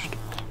changed.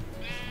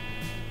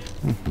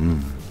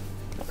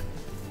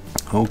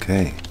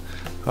 Okay.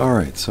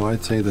 Alright, so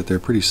I'd say that they're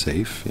pretty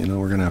safe. You know,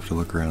 we're going to have to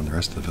look around the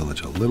rest of the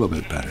village a little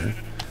bit better.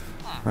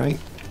 Right?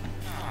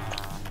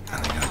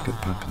 And they got a good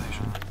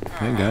population.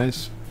 Hey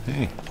guys.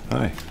 Hey.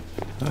 Hi.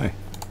 Hi.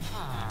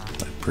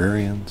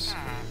 Librarians.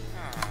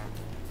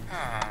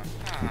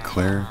 Some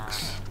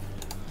clerics.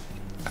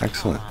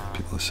 Excellent.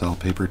 People sell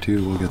paper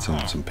too. We'll get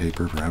some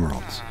paper for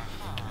emeralds.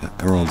 Yeah,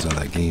 emeralds are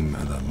that game,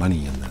 are the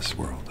money in this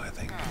world, I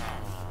think.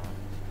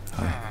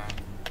 Hi.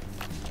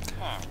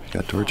 You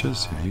got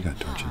torches? Yeah, you got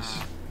torches.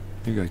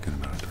 You got a good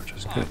amount of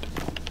torches. Good.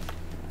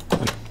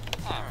 Good.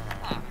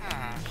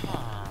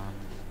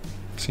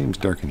 Seems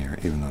dark in here,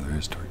 even though there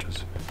is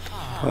torches.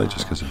 Probably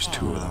just because there's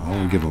two of them.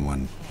 I'll give them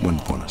one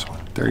bonus one.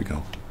 There you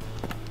go.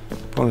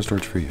 Bonus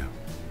torch for you.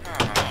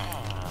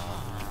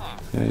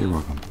 Yeah, you're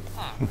welcome.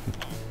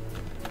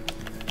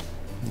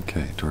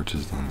 Okay,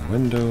 torches on the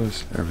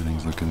windows.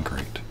 Everything's looking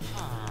great.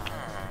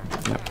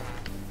 Yep.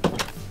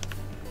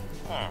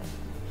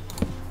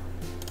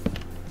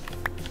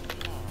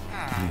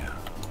 Yeah.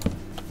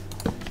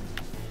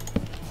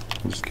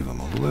 We'll just give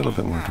them a little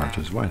bit more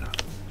torches. Why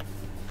not?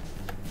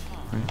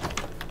 Right?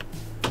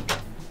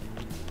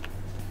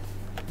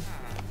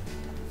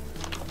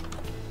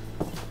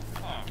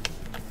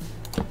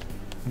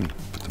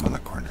 Put them on the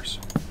corners.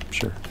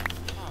 Sure.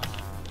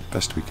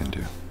 Best we can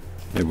do.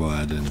 Maybe we'll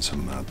add in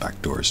some back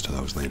doors to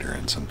those later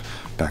and some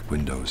back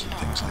windows and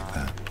things like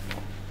that.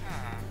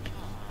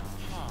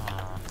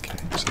 Okay,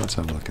 so let's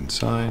have a look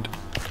inside.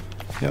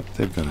 Yep,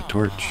 they've got a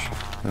torch.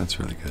 That's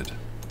really good.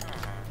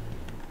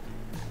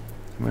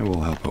 Maybe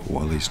we'll help out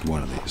at least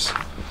one of these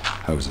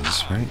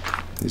houses, right?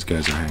 These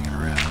guys are hanging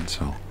around,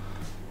 so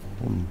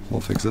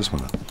we'll fix this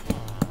one up.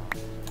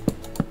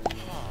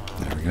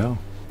 There we go.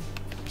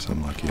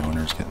 Some lucky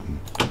owner's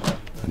getting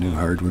a new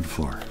hardwood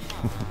floor.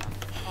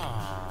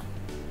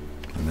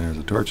 And there's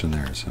a torch in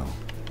there, so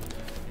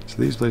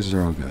these places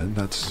are all good.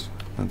 That's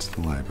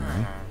the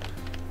library.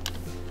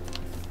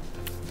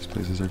 These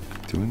places are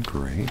doing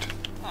great.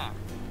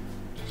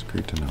 Just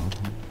great to know.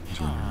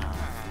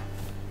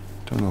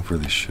 Don't know if we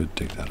really should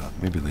dig that up.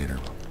 Maybe later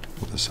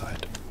we'll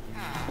decide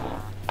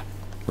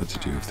what to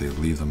do, if they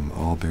leave them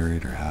all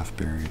buried or half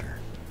buried, or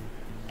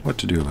what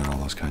to do about all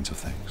those kinds of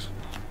things.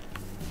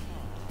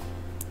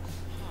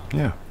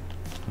 Yeah.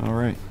 All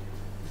right.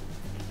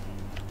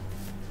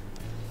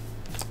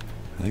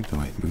 I think they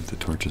might move the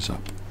torches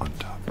up on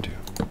top too.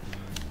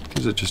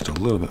 Gives it just a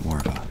little bit more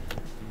of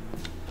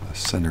a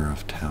center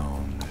of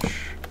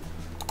town-ish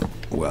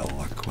well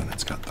look when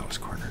it's got those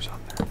corners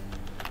on there.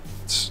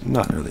 It's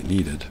not really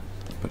needed,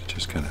 but it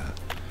just kind of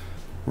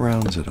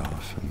rounds it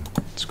off and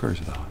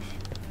squares it off.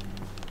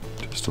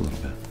 Just a little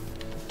bit.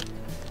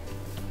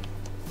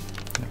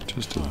 Yeah,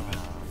 just a little bit.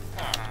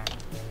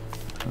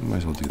 I might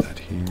as well do that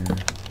here.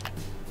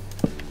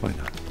 Why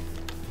not?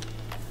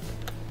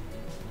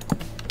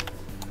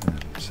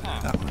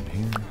 That one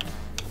here.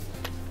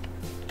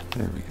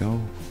 There we go.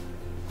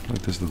 Look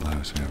at this little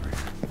house we have over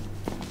here.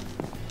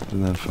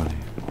 Isn't that funny?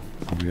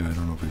 I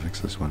don't know if we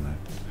fixed this one.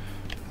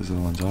 This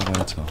other one's all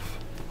by itself.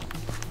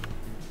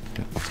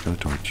 Yeah, it's got a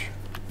torch.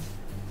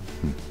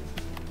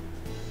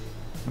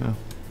 Well.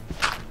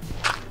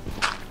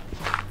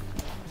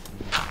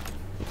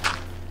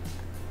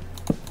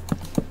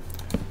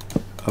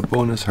 A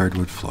bonus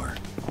hardwood floor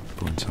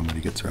for when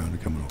somebody gets around to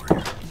coming over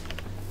here.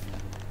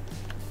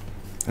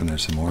 And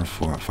there's some more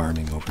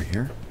farming over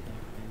here.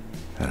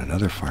 And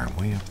another farm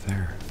way up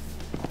there.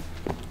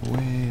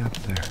 Way up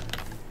there.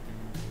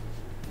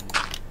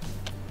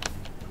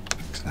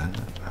 Fix that.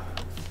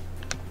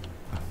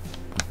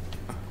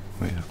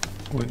 Way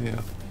up, way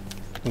up,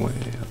 way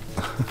up.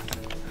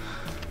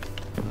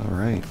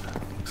 Alright.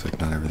 Looks like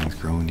not everything's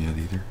grown yet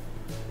either.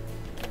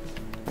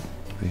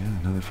 But yeah,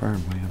 another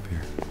farm way up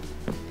here.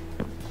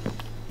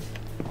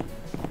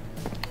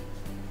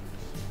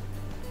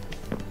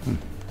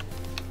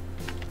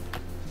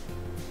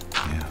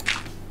 Yeah.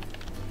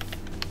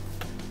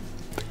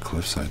 The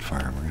cliffside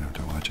farm, we're gonna have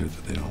to watch out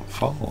that they don't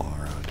fall all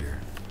around here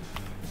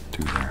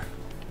to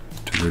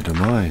their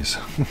demise.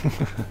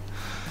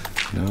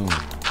 No.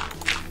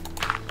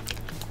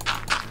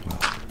 Well,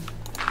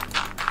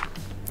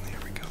 here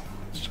we go.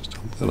 It's just a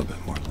little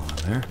bit more lawn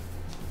there.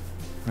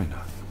 Why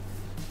not?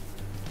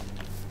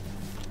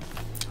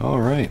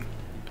 Alright.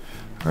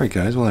 Alright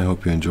guys, well I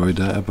hope you enjoyed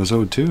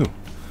episode 2.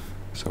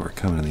 So we're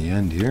coming to the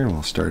end here, and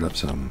we'll start up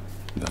some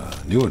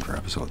new one for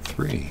episode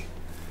 3.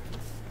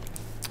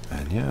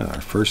 And yeah,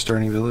 our first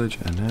starting village,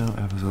 and now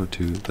episode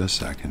 2, the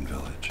second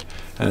village.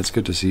 And it's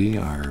good to see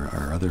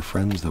our other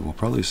friends that we'll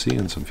probably see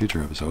in some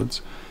future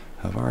episodes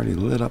have already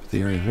lit up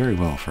the area very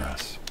well for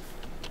us.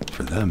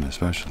 For them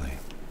especially.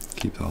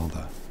 Keep all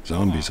the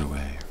zombies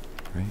away,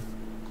 right?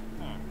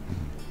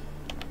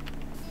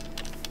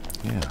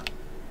 Yeah.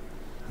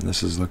 And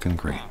this is looking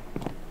great.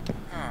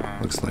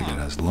 Looks like it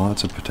has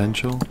lots of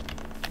potential.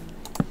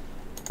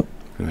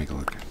 Gonna make it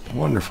look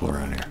wonderful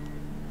around here.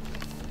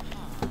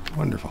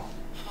 Wonderful.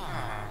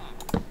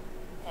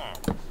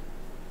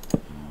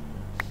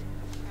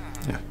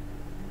 Yeah.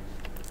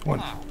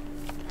 Wonderful.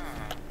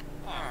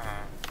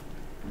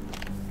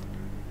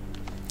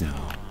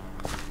 Yeah.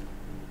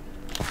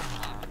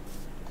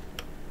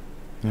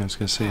 I was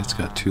gonna say it's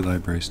got 2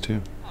 libraries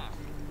too.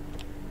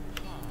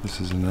 This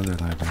is another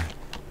library.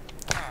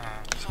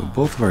 So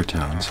both of our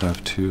towns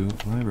have 2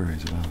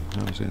 libraries.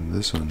 I was saying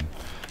this one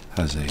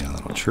has a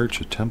little church,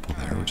 a temple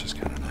there, which is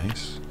kind of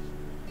nice.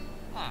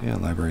 Yeah,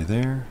 library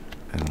there,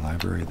 and a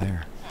library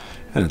there.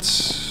 And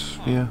it's,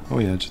 yeah, oh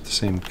yeah, just the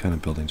same kind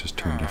of building, just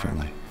turned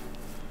differently.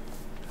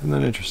 Isn't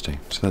that interesting?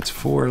 So that's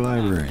 4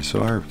 libraries.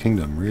 So our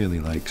kingdom really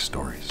likes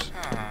stories.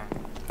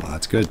 Well,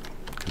 that's good,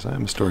 because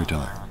I'm a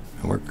storyteller,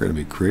 and we're going to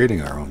be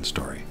creating our own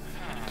story.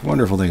 The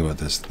wonderful thing about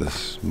this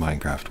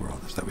Minecraft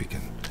world is that we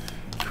can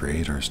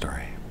create our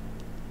story.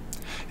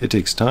 It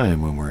takes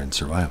time when we're in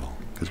survival,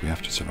 because we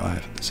have to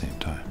survive at the same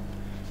time.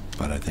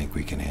 But I think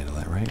we can handle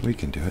it, right? We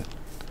can do it.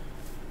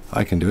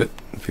 I can do it.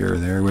 If you're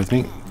there with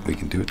me, we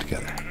can do it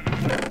together.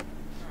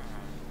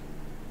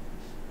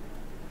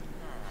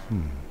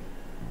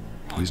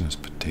 Poisonous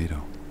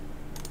potato.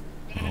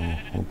 Oh,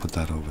 we'll put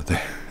that over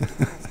there.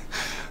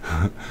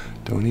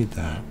 Don't eat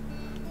that.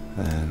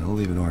 And I'll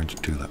leave an orange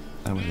tulip.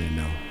 That way they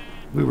know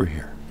we were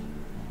here.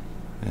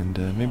 And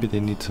maybe they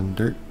need some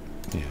dirt.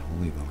 Yeah,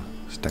 we'll leave them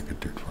a stack of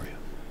dirt for you.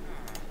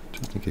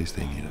 Just in case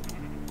they need it.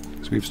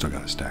 Because we've still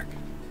got a stack.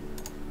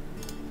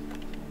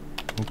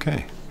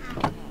 Okay.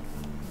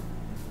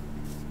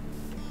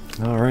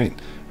 Alright.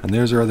 And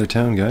there's our other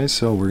town, guys.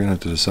 So we're going to have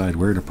to decide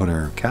where to put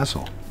our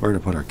castle. Where to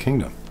put our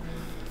kingdom.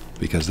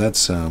 Because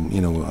that's,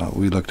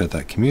 we looked at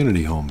that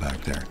community home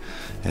back there.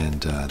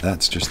 And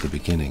that's just the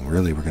beginning.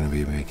 Really, we're going to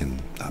be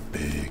making a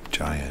big,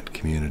 giant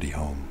community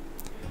home.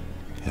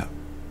 Yeah.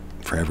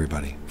 For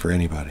everybody. For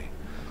anybody.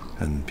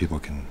 And people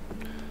can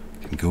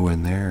go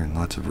in there, and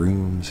lots of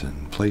rooms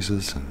and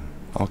places and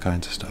all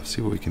kinds of stuff.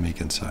 See what we can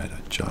make inside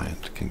a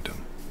giant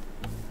kingdom.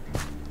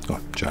 Oh,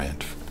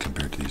 giant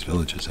compared to these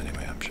villages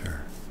anyway, I'm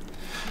sure.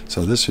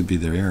 So this would be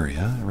their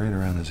area, right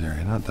around this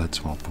area. Not that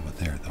swamp over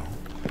there, though.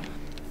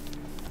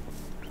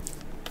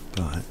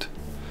 But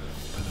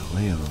by the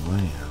lay of the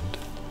land,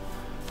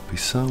 be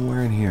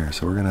somewhere in here.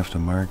 So we're going to have to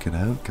mark it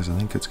out, because I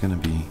think it's going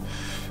to be,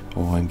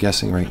 oh, I'm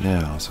guessing right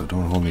now, so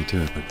don't hold me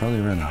to it, but probably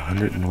around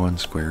 101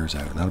 squares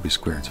out. And that'll be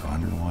squared, so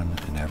 101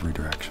 in every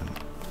direction.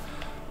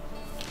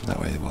 That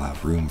way we'll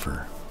have room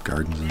for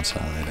gardens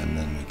inside, and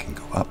then we can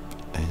go up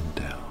and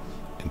down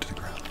into the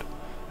ground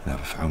and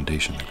have a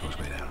foundation that goes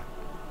way down.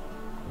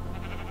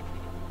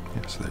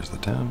 Yeah, so there's the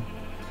town,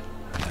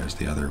 and there's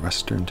the other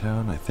western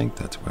town. I think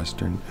that's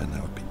western, and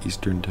that would be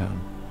eastern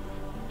town.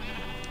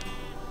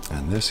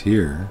 And this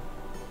here,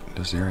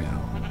 this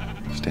area,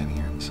 standing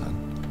here in the sun,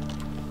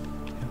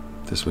 yeah,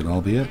 this would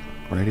all be it,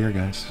 right here,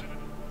 guys.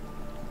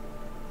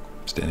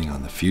 Standing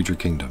on the future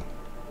kingdom.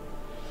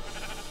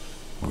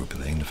 We'll be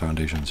laying the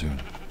foundation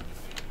soon.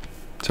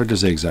 It's hard to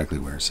say exactly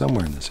where,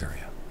 somewhere in this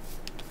area.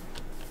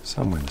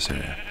 Somewhere in this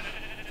area.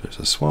 There's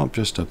a swamp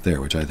just up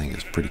there, which I think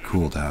is pretty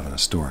cool to have in a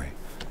story.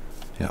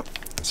 Yep,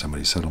 and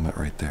somebody's settlement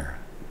right there.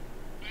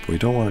 But we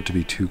don't want it to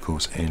be too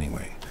close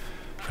anyway.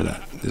 For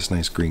that, this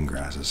nice green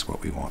grass is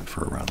what we want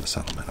for around the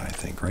settlement, I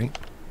think, right?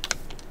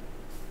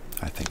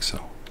 I think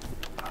so.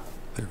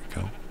 There we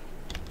go.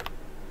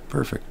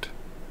 Perfect.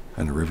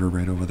 And a river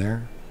right over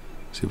there.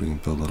 See if we can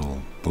build a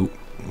little boat,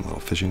 a little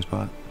fishing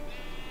spot.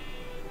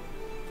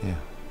 Yeah,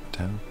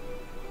 town.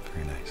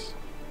 Very nice.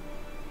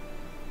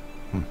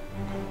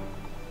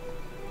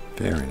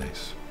 Very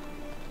nice.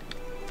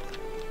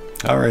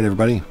 Alright,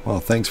 everybody. Well,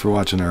 thanks for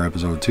watching our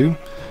episode 2.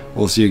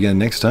 We'll see you again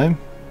next time.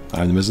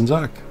 I'm the Mizzen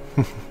Zoc.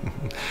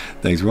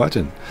 Thanks for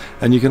watching.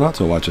 And you can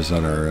also watch us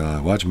on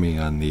our watch me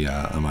on the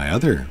on my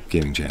other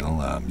gaming channel,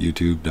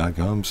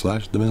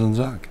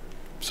 youtube.com/themizzenzoc.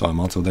 So I'm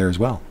also there as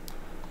well.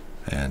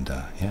 And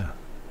yeah.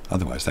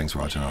 Otherwise, thanks for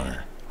watching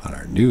on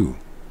our new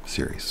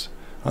series,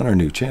 on our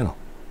new channel,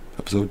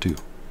 episode 2.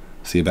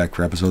 See you back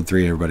for episode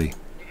 3, everybody.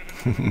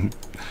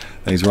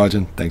 Thanks for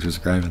watching. Thanks for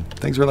subscribing.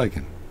 Thanks for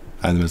liking.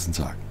 I'm the Mizzen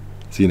Zoc.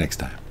 See you next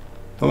time.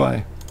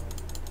 Bye-bye.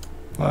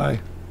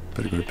 Bye.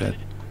 Better go to bed.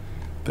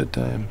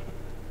 Bedtime.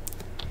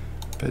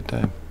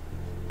 Bedtime.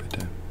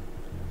 Bedtime.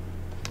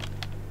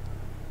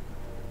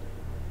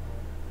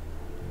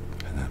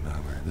 And that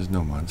malware. There's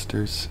no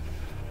monsters.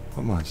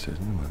 What monsters?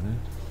 No monsters.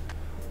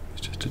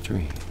 It's just a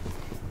dream.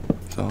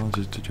 It's all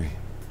just a dream.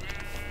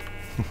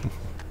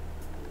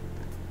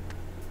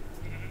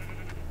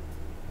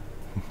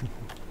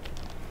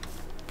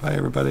 Bye,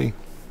 everybody.